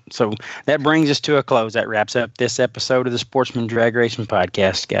it out. So that brings us to a close. That wraps up this episode of the Sportsman Drag Racing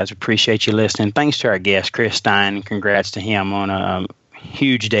Podcast. Guys, appreciate you listening. Thanks to our guest, Chris Stine. Congrats to him on a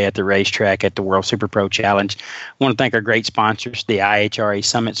huge day at the racetrack at the World Super Pro Challenge. I want to thank our great sponsors, the IHRA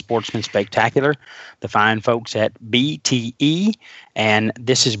Summit Sportsman Spectacular, the fine folks at BTE, and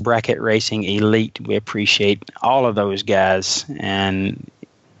This is Bracket Racing Elite. We appreciate all of those guys, and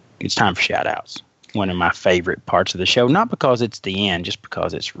it's time for shout-outs. One of my favorite parts of the show, not because it's the end, just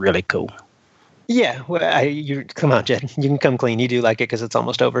because it's really cool. Yeah, well, come on, Jed. You can come clean. You do like it because it's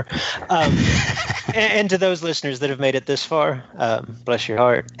almost over. And to those listeners that have made it this far, bless your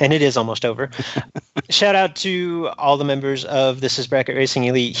heart. And it is almost over. Shout out to all the members of This is Bracket Racing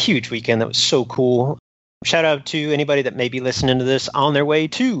Elite. Huge weekend. That was so cool. Shout out to anybody that may be listening to this on their way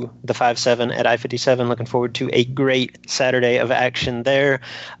to the 5-7 at I-57. Looking forward to a great Saturday of action there.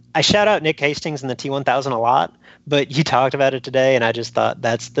 I shout out Nick Hastings and the T1000 a lot, but you talked about it today, and I just thought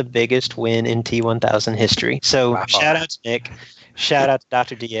that's the biggest win in T1000 history. So shout out to Nick. Shout out to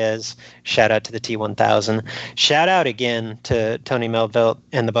Dr. Diaz. Shout out to the T1000. Shout out again to Tony Melvelt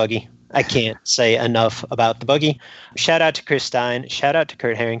and the buggy. I can't say enough about the buggy. Shout out to Chris Stine. Shout out to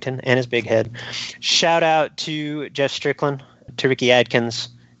Kurt Harrington and his big head. Shout out to Jeff Strickland, to Ricky Adkins,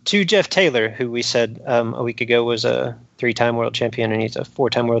 to Jeff Taylor, who we said a week ago was a 3-time world champion, and he's a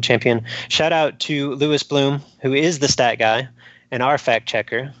 4-time world champion. Shout out to Lewis Bloom, who is the stat guy, and our fact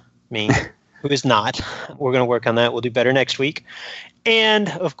checker, me, who is not. We're going to work on that. We'll do better next week. And,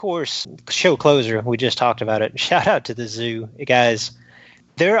 of course, show closer. We just talked about it. Shout out to the zoo. Guys,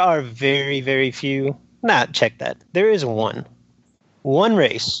 there are very, very few. Check that. There is one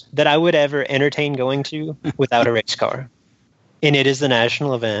race that I would ever entertain going to without a race car. And it is the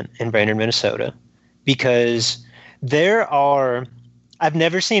national event in Brainerd, Minnesota. Because I've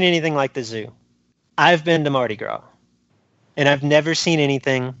never seen anything like the zoo. I've been to Mardi Gras, and I've never seen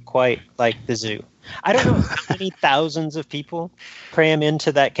anything quite like the zoo. I don't know how many thousands of people cram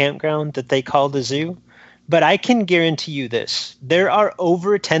into that campground that they call the zoo, but I can guarantee you this. There are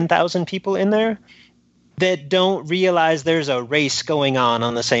over 10,000 people in there that don't realize there's a race going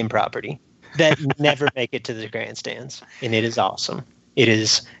on the same property, that never make it to the grandstands, and it is awesome. It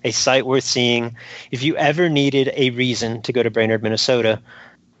is a sight worth seeing. If you ever needed a reason to go to Brainerd, Minnesota,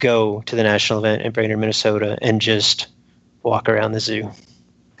 go to the national event in Brainerd, Minnesota, and just walk around the zoo.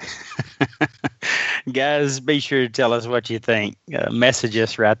 Guys, be sure to tell us what you think. Message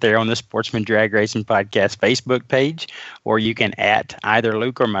us right there on the Sportsman Drag Racing Podcast Facebook page, or you can at either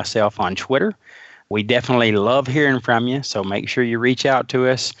Luke or myself on Twitter. We definitely love hearing from you, so make sure you reach out to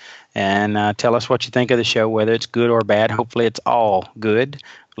us and tell us what you think of the show, whether it's good or bad. Hopefully it's all good.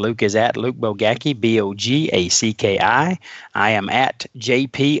 Luke is at Luke Bogacki, Bogacki. I am at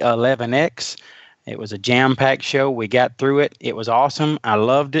JP11X. It was a jam-packed show. We got through it. It was awesome. I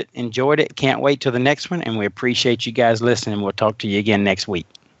loved it, enjoyed it. Can't wait till the next one, and we appreciate you guys listening. We'll talk to you again next week.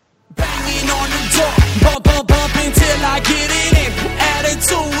 Banging on the door, bump, bump, bump until I get it in.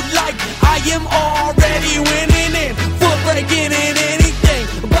 Attitude like I am already winning it. Foot breaking in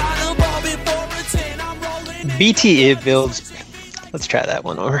anything. Bottom ball before a 10, I'm rolling. BTE builds. Let's try that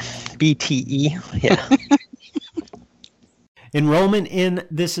one over. BTE. Yeah. Enrollment in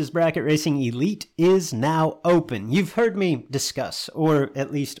This Is Bracket Racing Elite is now open. You've heard me discuss, or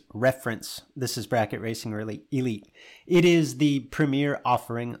at least reference, This Is Bracket Racing Elite. It is the premier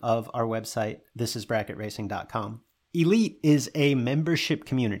offering of our website, thisisbracketracing.com. Elite is a membership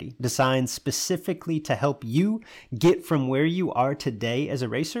community designed specifically to help you get from where you are today as a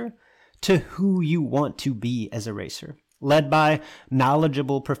racer to who you want to be as a racer. Led by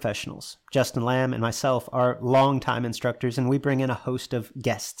knowledgeable professionals. Justin Lamb and myself are longtime instructors, and we bring in a host of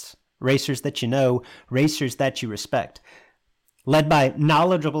guests, racers that you know, racers that you respect. Led by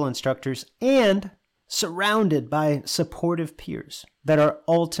knowledgeable instructors and surrounded by supportive peers that are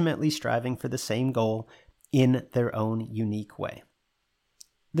ultimately striving for the same goal in their own unique way.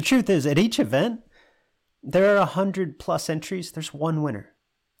 The truth is, at each event, there are 100+ entries. There's one winner.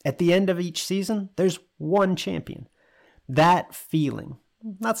 At the end of each season, there's one champion. That feeling,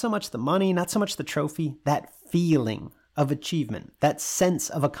 not so much the money, not so much the trophy, that feeling of achievement, that sense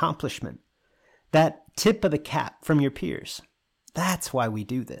of accomplishment, that tip of the cap from your peers, that's why we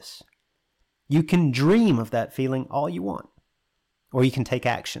do this. You can dream of that feeling all you want, or you can take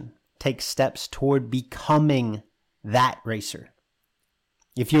action, take steps toward becoming that racer.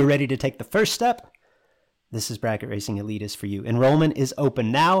 If you're ready to take the first step, This Is Bracket Racing Elite is for you. Enrollment is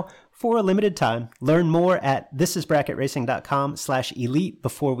open now for a limited time. Learn more at thisisbracketracing.com/elite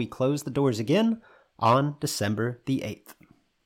before we close the doors again on December the 8th.